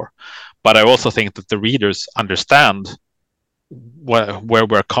before. But I also think that the readers understand where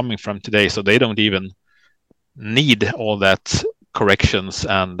we're coming from today, so they don't even need all that corrections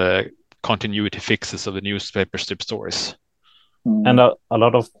and continuity fixes of the newspaper strip stories. And a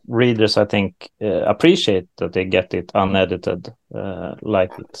lot of readers, I think, appreciate that they get it unedited,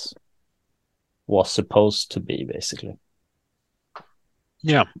 like it was supposed to be, basically.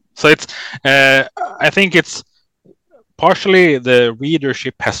 Yeah, so it's I think it's partially the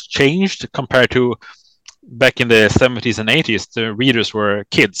readership has changed compared to back in the 70s and 80s. The readers were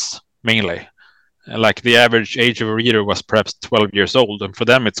kids mainly. Like the average age of a reader was perhaps 12 years old, and for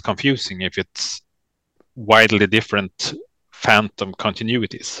them it's confusing if it's widely different Phantom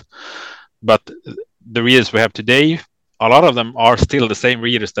continuities. But the readers we have today, a lot of them are still the same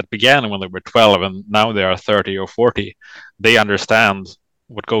readers that began when they were 12 and now they are 30 or 40. They understand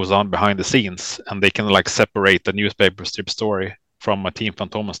what goes on behind the scenes, and they can like separate the newspaper strip story from a Team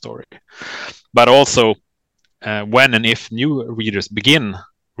Fantomen story. But also, when and if new readers begin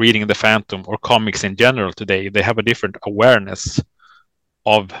reading the Phantom or comics in general today, they have a different awareness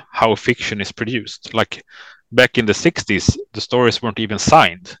of how fiction is produced. Like back in the 60s, the stories weren't even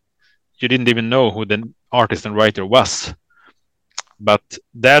signed. You didn't even know who the artist and writer was. But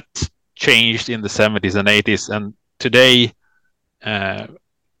that changed in the 70s and 80s. And today,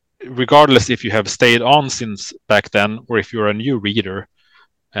 regardless if you have stayed on since back then or if you're a new reader,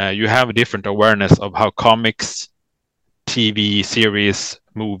 you have a different awareness of how comics, TV series,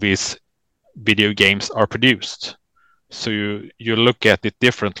 movies, video games are produced. So you look at it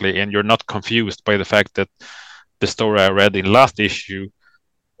differently, and you're not confused by the fact that the story I read in last issue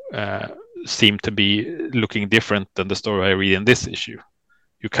seemed to be looking different than the story I read in this issue.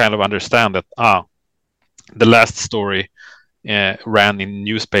 You kind of understand that the last story ran in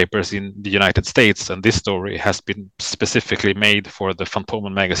newspapers in the United States, and this story has been specifically made for the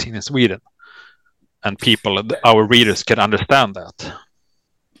Fantomen magazine in Sweden. And people, our readers, can understand that.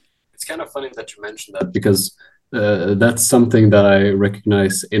 It's kind of funny that you mentioned that, because that's something that I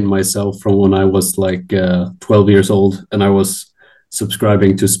recognize in myself from when I was like 12 years old and I was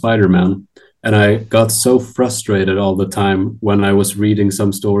subscribing to Spider-Man. And I got so frustrated all the time when I was reading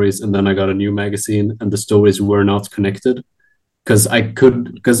some stories and then I got a new magazine and the stories were not connected. Because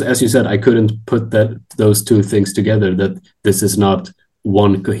as you said, I couldn't put those two things together, that this is not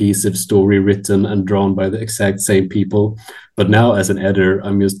one cohesive story written and drawn by the exact same people. But now as an editor,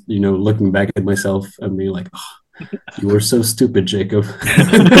 I'm just, looking back at myself and being like, you were so stupid, Jacob.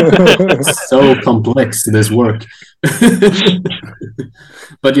 It's so complex, this work.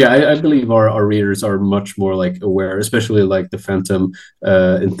 But yeah, I believe our readers are much more like aware, especially like the Phantom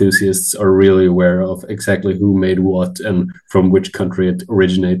enthusiasts are really aware of exactly who made what and from which country it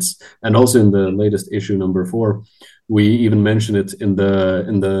originates. And also in the latest issue, number 4, we even mention it in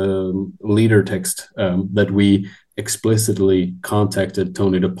the leader text that we explicitly contacted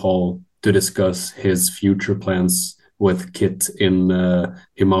Tony DePaul to discuss his future plans with Kit in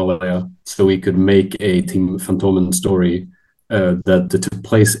Himalaya, so we could make a Team Fantomen story that took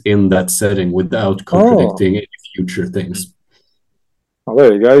place in that setting without contradicting any future things. Oh,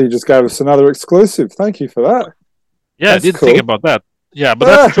 there you go. You just gave us another exclusive. Thank you for that. Yeah, That's I did cool. think about that. Yeah, but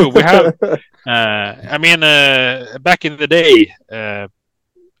that's true. We have, back in the day,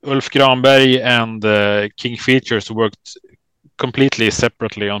 Ulf Granberg and King Features worked completely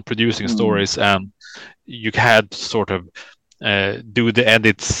separately on producing stories, and you had sort of do the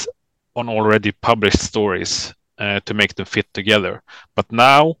edits on already published stories to make them fit together. But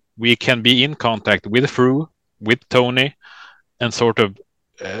now we can be in contact with Fru, with Tony, and sort of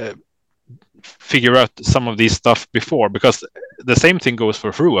figure out some of these stuff before, because the same thing goes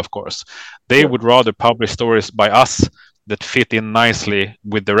for Fru, of course. They would rather publish stories by us that fit in nicely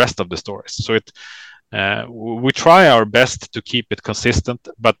with the rest of the stories. So we try our best to keep it consistent,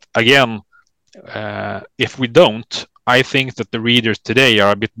 but again, if we don't, I think that the readers today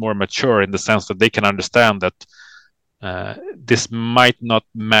are a bit more mature in the sense that they can understand that this might not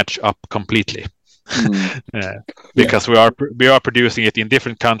match up completely. Because we are producing it in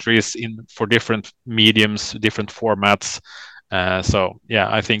different countries for different mediums, different formats. So yeah,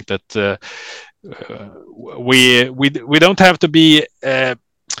 I think that we don't have to be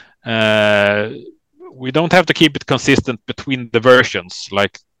we don't have to keep it consistent between the versions.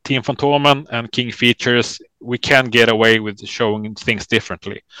 Like Team Fantomen and King Features, we can get away with showing things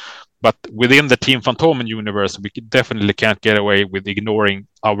differently. But within the Team Fantomen universe, we definitely can't get away with ignoring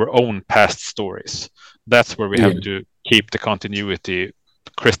our own past stories. That's where we have to keep the continuity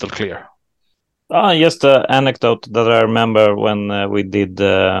crystal clear. Just an anecdote that I remember when we did,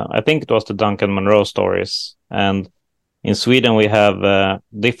 I think it was the Duncan Monroe stories. And in Sweden, we have a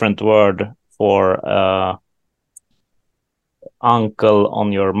different word for uncle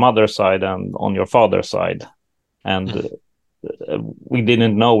on your mother's side and on your father's side. And we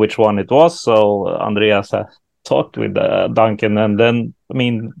didn't know which one it was, so Andreas talked with Duncan, and then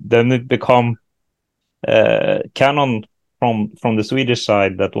it became canon from the Swedish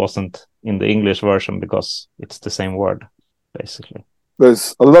side that wasn't in the English version, because it's the same word, basically.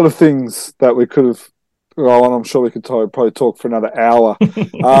 There's a lot of things that we could have, and I'm sure we could probably talk for another hour.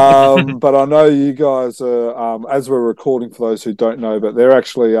 But I know you guys are, as we're recording, for those who don't know, but they're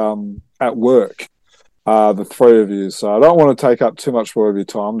actually at work. The three of you, so I don't want to take up too much more of your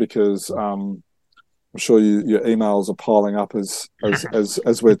time, because I'm sure your emails are piling up as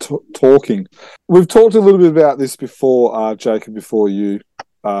we're talking. We've talked a little bit about this before, Jacob, before you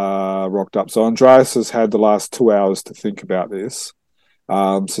rocked up. So Andreas has had the last 2 hours to think about this.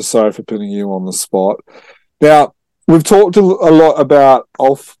 So sorry for putting you on the spot. Now, we've talked a lot about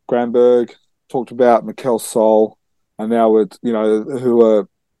Ulf Granberg, talked about Mikkel Sol, and now with who are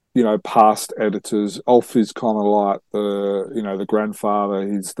past editors. Ulf is kind of like the grandfather.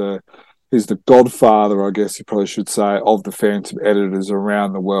 He's the godfather, I guess you probably should say, of the Phantom editors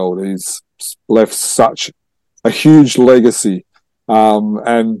around the world. He's left such a huge legacy.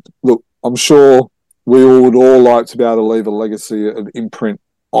 And look, I'm sure we would all like to be able to leave a legacy, an imprint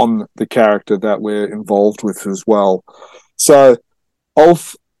on the character that we're involved with as well. So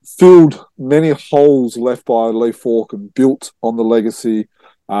Ulf filled many holes left by Lee Falk and built on the legacy.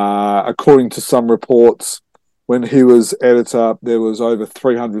 According to some reports, when he was editor, there was over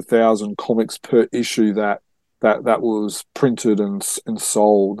 300,000 comics per issue that was printed and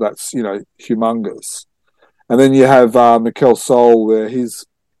sold. That's humongous. And then you have Mikkel Sol, where he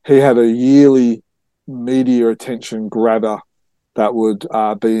had a yearly media attention grabber that would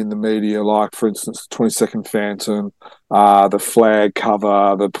be in the media, like, for instance, the 22nd Phantom, the Flag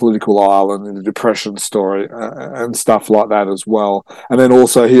cover, the Political Island, and the Depression story, and stuff like that as well. And then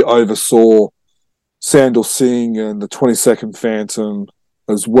also he oversaw Sandal Singh and the 22nd Phantom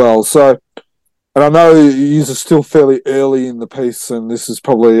as well. So, and I know you are still fairly early in the piece, and this is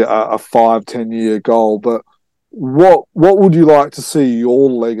probably a 5-10 year goal, but what would you like to see your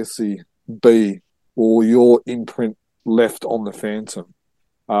legacy be, or your imprint left on the Phantom?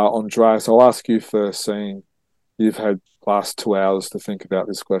 Andreas, I'll ask you first, seeing you've had last 2 hours to think about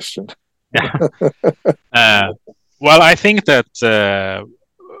this question. Well, I think that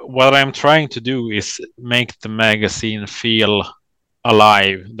what I'm trying to do is make the magazine feel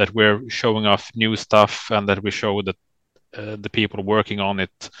alive, that we're showing off new stuff, and that we show that the people working on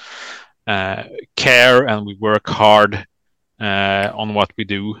it care, and we work hard on what we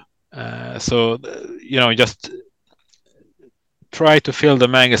do. So just try to fill the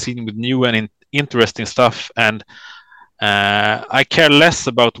magazine with new and interesting stuff, and I care less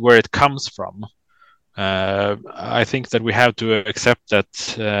about where it comes from. I think that we have to accept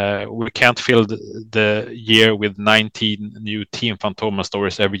that we can't fill the year with 19 new Team Phantoma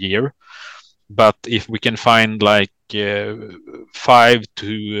stories every year, but if we can find like 5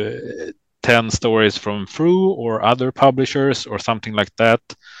 to 10 stories from Fru or other publishers or something like that,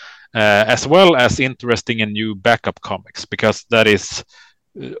 as well as interesting and new backup comics, because that is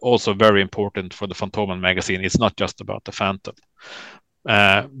also very important for the Fantomen magazine. It's not just about the Phantom,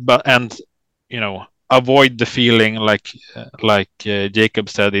 avoid the feeling like Jacob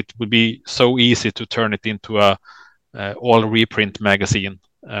said, it would be so easy to turn it into a all reprint magazine,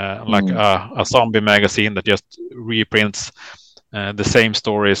 like a zombie magazine that just reprints the same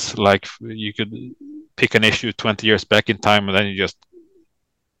stories. Like you could pick an issue 20 years back in time, and then you just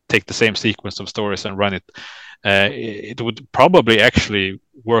take the same sequence of stories and run it. It would probably actually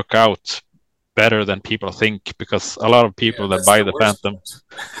work out better than people think, because a lot of people that buy the Phantom,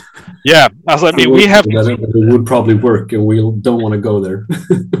 we have it would probably work, and we don't want to go there.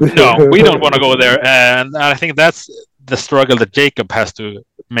 No, we don't want to go there, and I think that's the struggle that Jacob has to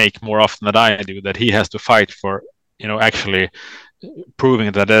make more often than I do, that he has to fight for actually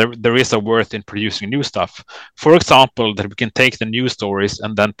proving that there is a worth in producing new stuff. For example, that we can take the news stories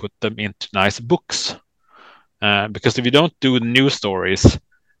and then put them into nice books, because if you don't do new stories,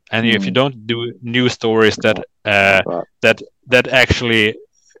 and if you don't do new stories that actually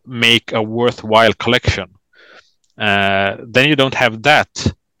make a worthwhile collection, then you don't have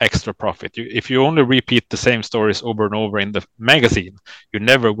that extra profit. If you only repeat the same stories over and over in the magazine, you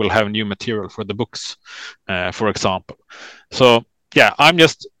never will have new material for the books, for example. So I'm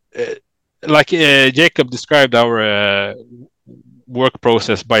just like Jacob described our work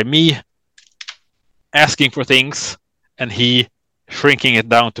process by me asking for things and he shrinking it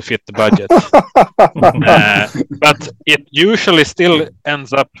down to fit the budget. But it usually still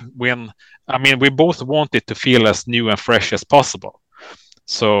ends up when, we both want it to feel as new and fresh as possible.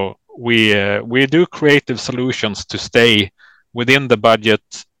 So we do creative solutions to stay within the budget,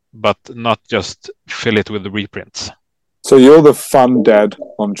 but not just fill it with the reprints. So you're the fun dad,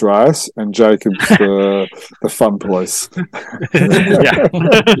 Andreas, and Jacob's the fun police.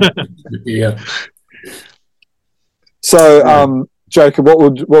 Yeah. So, Jacob,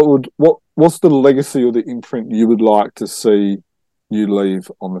 what's the legacy or the imprint you would like to see you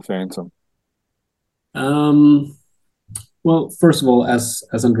leave on the Phantom? Well, first of all, as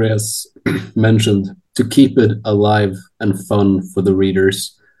Andreas mentioned, to keep it alive and fun for the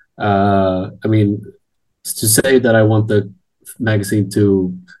readers. To say that I want the magazine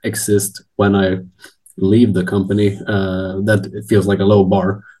to exist when I leave the company, that feels like a low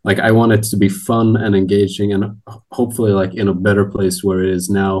bar. Like, I want it to be fun and engaging, and hopefully like in a better place where it is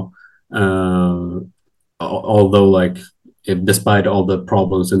now. although like despite all the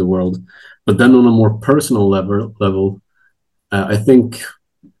problems in the world. But then on a more personal level, I think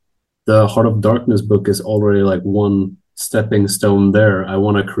the Heart of Darkness book is already like one stepping stone there. I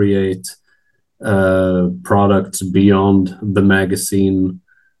want to create products beyond the magazine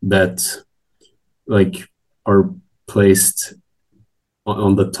that like are placed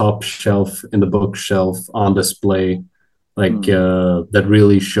on the top shelf in the bookshelf on display, like that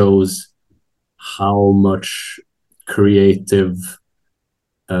really shows how much creative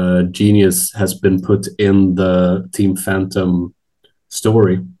genius has been put in the Team Phantom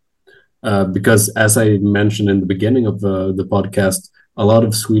story. Because as I mentioned in the beginning of the podcast, a lot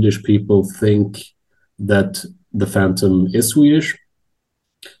of Swedish people think that the Phantom is Swedish.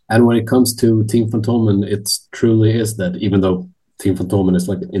 And when it comes to Team Fantomen, it truly is that, even though Team Fantomen is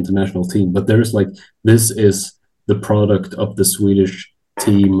like an international team, but there's like, this is the product of the Swedish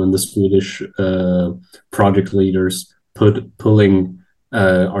team and the Swedish project leaders pulling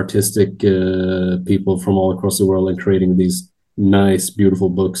artistic people from all across the world and creating these nice, beautiful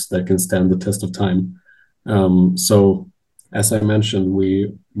books that can stand the test of time. So as I mentioned,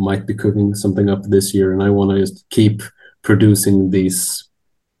 we might be cooking something up this year, and I want to just keep producing these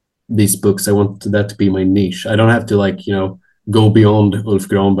books. I want that to be my niche. I don't have to like, go beyond Ulf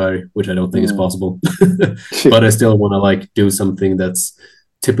Granberg, which I don't think is possible. But I still want to like do something that's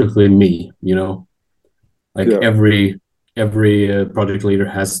typically me, like every project leader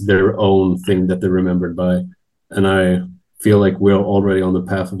has their own thing that they're remembered by. And I feel like we're already on the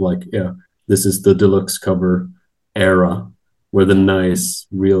path of like, this is the deluxe cover era where the nice,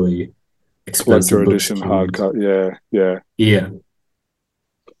 really expensive edition hardcover. Yeah.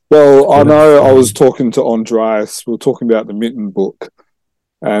 Well, I know I was talking to Andreas. We were talking about the Mitten book,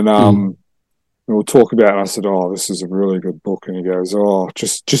 and we were talking about it. And I said, "Oh, this is a really good book." And he goes, "Oh,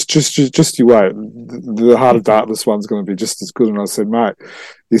 just you wait. The Heart of Darkness one's going to be just as good." And I said, "Mate,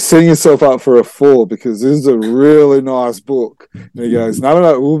 you're setting yourself up for a fall because this is a really nice book." And he goes,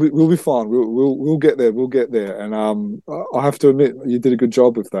 "No, we'll be fine. We'll get there. We'll get there." And I have to admit, you did a good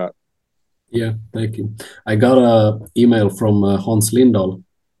job with that. Yeah, thank you. I got an email from Hans Lindahl.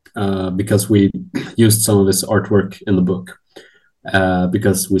 Because we used some of his artwork in the book,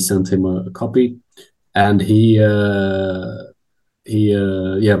 because we sent him a copy, and he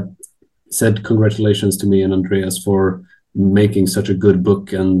said congratulations to me and Andreas for making such a good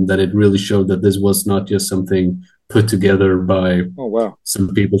book, and that it really showed that this was not just something put together by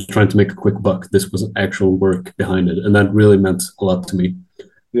some people trying to make a quick buck. This was actual work behind it, and that really meant a lot to me.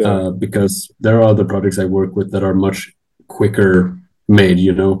 Because there are other projects I work with that are much quicker made,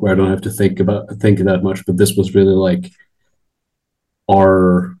 where I don't have to think that much. But this was really like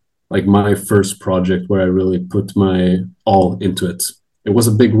my first project where I really put my all into it. It was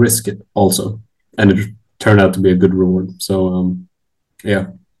a big risk also, and it turned out to be a good reward. So I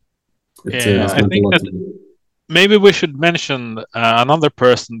think that maybe we should mention another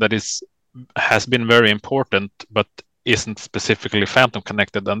person that has been very important but isn't specifically Phantom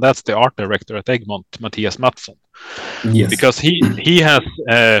connected, and that's the art director at Egmont, Mattias Mattsson. Yes, because he has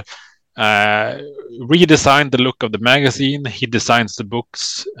redesigned the look of the magazine. He designs the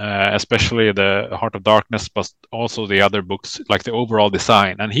books, especially the Heart of Darkness, but also the other books, like the overall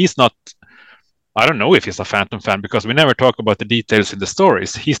design. And he's not, I don't know if he's a Phantom fan, because we never talk about the details in the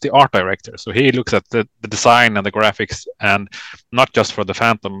stories. He's the art director, so he looks at the design and the graphics, and not just for the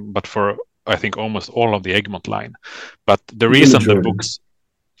Phantom, but for, I think, almost all of the Egmont line. But the reason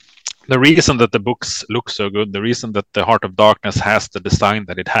that the books look so good, the reason that the Heart of Darkness has the design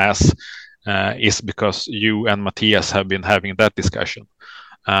that it has, is because you and Mattias have been having that discussion.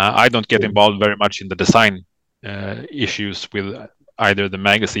 I don't get involved very much in the design issues with either the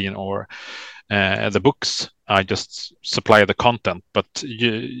magazine or the books. I just supply the content, but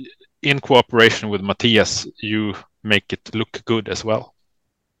in cooperation with Mattias, you make it look good as well.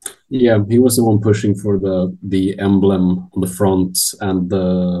 Yeah, he was the one pushing for the emblem on the front and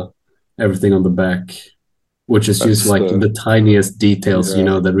everything on the back, which is just like the tiniest details,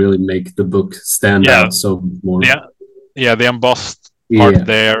 that really make the book stand out so more. Yeah, the embossed part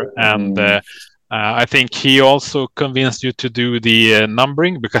there, and I think he also convinced you to do the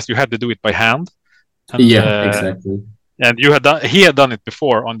numbering, because you had to do it by hand. And, exactly. And he had done it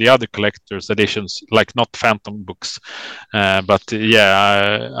before on the other collector's editions, like not Phantom books. But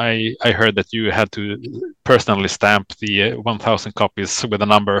I heard that you had to personally stamp the 1,000 copies with a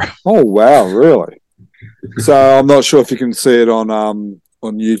number. Oh, wow, really? So I'm not sure if you can see it on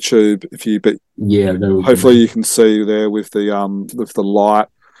YouTube. Hopefully you can see there with the light,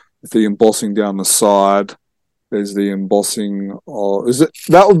 with the embossing down the side. There's the embossing. Or is that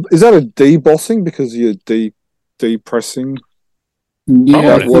a debossing because you're depressing?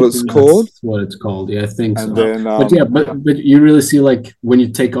 Yeah, what it's called. What it's called. Yeah, I think and so. Then, but you really see like when you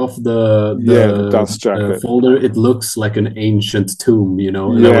take off the dust jacket folder, it looks like an ancient tomb, you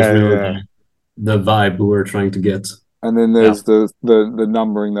know. And that was really the vibe we were trying to get. And then there's the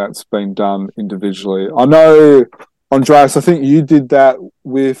numbering that's been done individually. I know, Andreas, I think you did that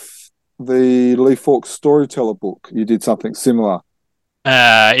with the Lee Falk Storyteller book. You did something similar.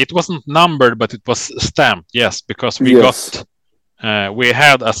 It wasn't numbered, but it was stamped. Yes, because we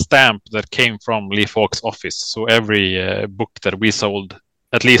had a stamp that came from Lee Falk's office. So every book that we sold,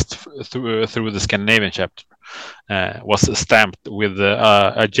 at least through the Scandinavian chapter, was stamped with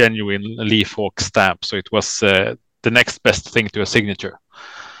a genuine Lee Falk stamp. So it was the next best thing to a signature.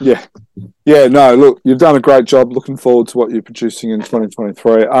 Yeah. No, look, you've done a great job. Looking forward to what you're producing in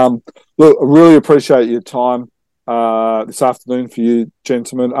 2023. Look, I really appreciate your time this afternoon for you,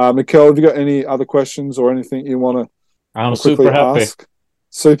 gentlemen. Mikkel, have you got any other questions or anything you want to? I'm super happy.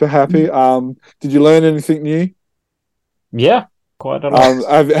 Super happy. Did you learn anything new? Yeah, quite a lot.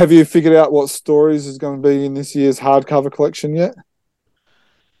 Have you figured out what stories is going to be in this year's hardcover collection yet?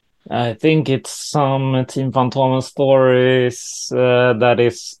 I think it's some Team Fantomen stories that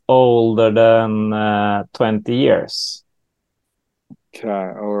is older than 20 years. Okay,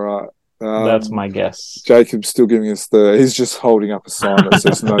 all right. That's my guess. Jacob's still giving us he's just holding up a sign that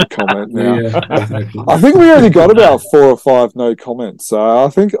says no comment now. Yeah, exactly. I think we only got about 4 or 5 no comments. So I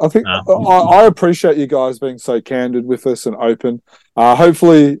think I appreciate you guys being so candid with us and open.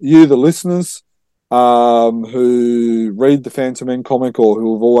 Hopefully you, the listeners, who read the Fantomen comic or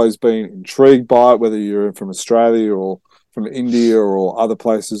who have always been intrigued by it, whether you're from Australia or from India or other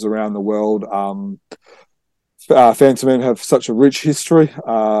places around the world, Fantomen have such a rich history,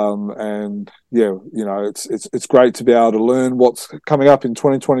 and it's great to be able to learn what's coming up in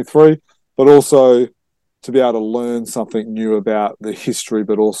 2023, but also to be able to learn something new about the history,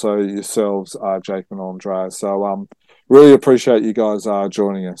 but also yourselves, Jake and Andreas. So really appreciate you guys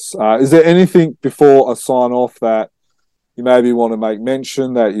joining us. Is there anything before I sign off that you maybe want to make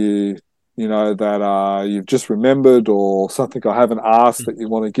mention that that you've just remembered, or something I haven't asked that you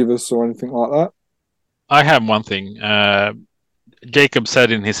want to give us, or anything like that? I have one thing. Jacob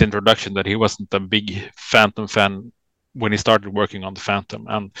said in his introduction that he wasn't a big Phantom fan when he started working on the Phantom.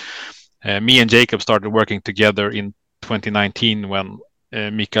 And me and Jacob started working together in 2019 when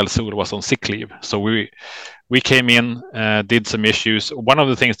Mikael Sol was on sick leave. So we came in, did some issues. One of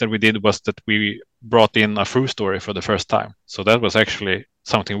the things that we did was that we brought in a Fru story for the first time. So that was actually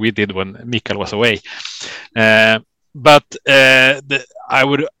something we did when Mikael was away. But I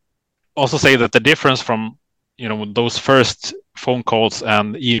would also say that the difference from those first phone calls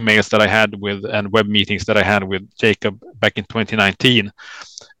and emails that I had with and web meetings that I had with Jacob back in 2019,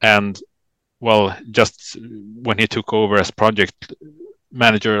 and just when he took over as project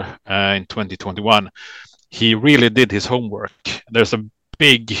manager in 2021, he really did his homework. There's a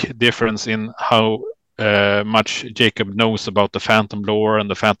big difference in how much Jacob knows about the Phantom lore and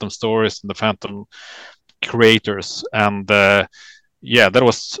the Phantom stories and the Phantom creators, and that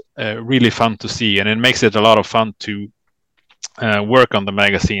was really fun to see, and it makes it a lot of fun to work on the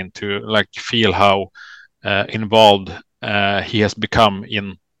magazine, to feel how involved he has become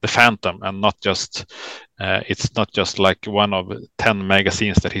in the Phantom, and not just it's not just like one of 10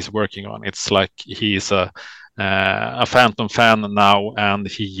 magazines that he's working on. It's like he's a Phantom fan now, and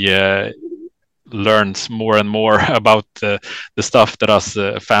he learns more and more about the stuff that us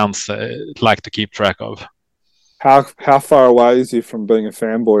fans like to keep track of. How far away is he from being a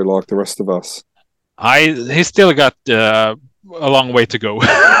fanboy like the rest of us? He still got a long way to go,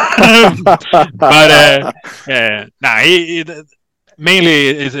 but he mainly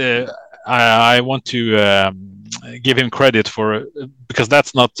is. I want to give him credit because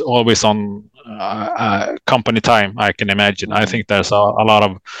that's not always on company time. I can imagine. I think there's a lot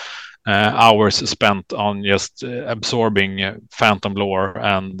of hours spent on just absorbing Phantom lore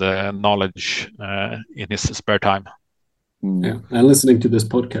and knowledge in his spare time. Yeah, and listening to this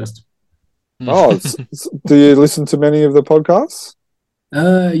podcast. Oh, do you listen to many of the podcasts?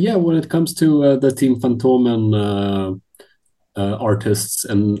 Yeah, when it comes to the Team Fantomen artists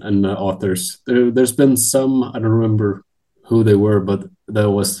and authors, there's been some, I don't remember who they were, but I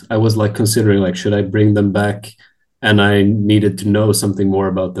was considering should I bring them back, and I needed to know something more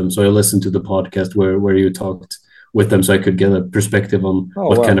about them. So I listened to the podcast where you talked with them, so I could get a perspective on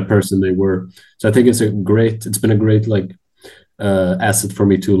what kind of person they were. So I think it's been a great asset for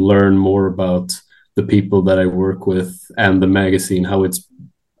me to learn more about the people that I work with and the magazine, how it's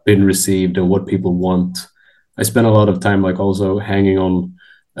been received and what people want. I spend a lot of time like also hanging on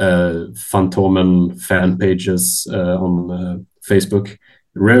Fantomen fan pages on Facebook.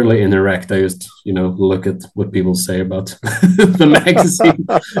 Rarely interact. I just, look at what people say about the magazine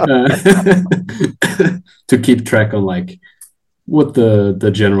to keep track on like what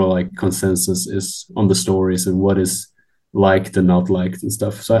the general like consensus is on the stories and what is liked and not liked and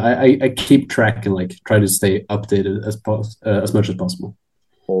stuff. So I keep track and like try to stay updated as much as possible.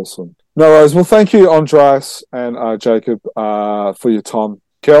 Awesome. No worries. Well, thank you, Andreas and Jacob, for your time.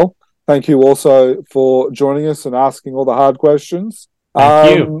 Kel, thank you also for joining us and asking all the hard questions.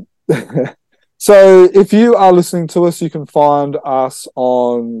 Thank you. So if you are listening to us, you can find us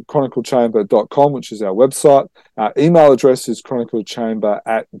on chroniclechamber.com, which is our website. Our email address is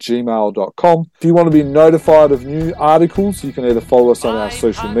chroniclechamber@gmail.com. If you want to be notified of new articles, you can either follow us on our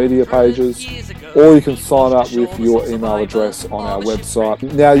social media pages or you can sign up with your email address on our website.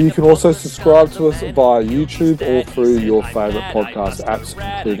 Now, you can also subscribe to us via YouTube or through your favourite podcast apps,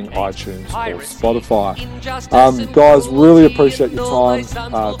 including iTunes or Spotify. Guys, really appreciate your time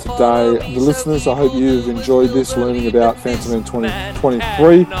today. The listeners, I hope you've enjoyed this, learning about Phantom Man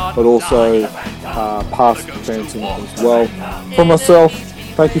 2023, but also past Phantom as well. For myself,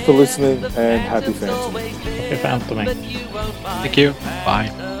 thank you for listening and happy Phantom. Happy Phantoming. Thank you.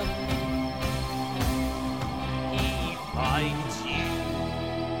 Bye.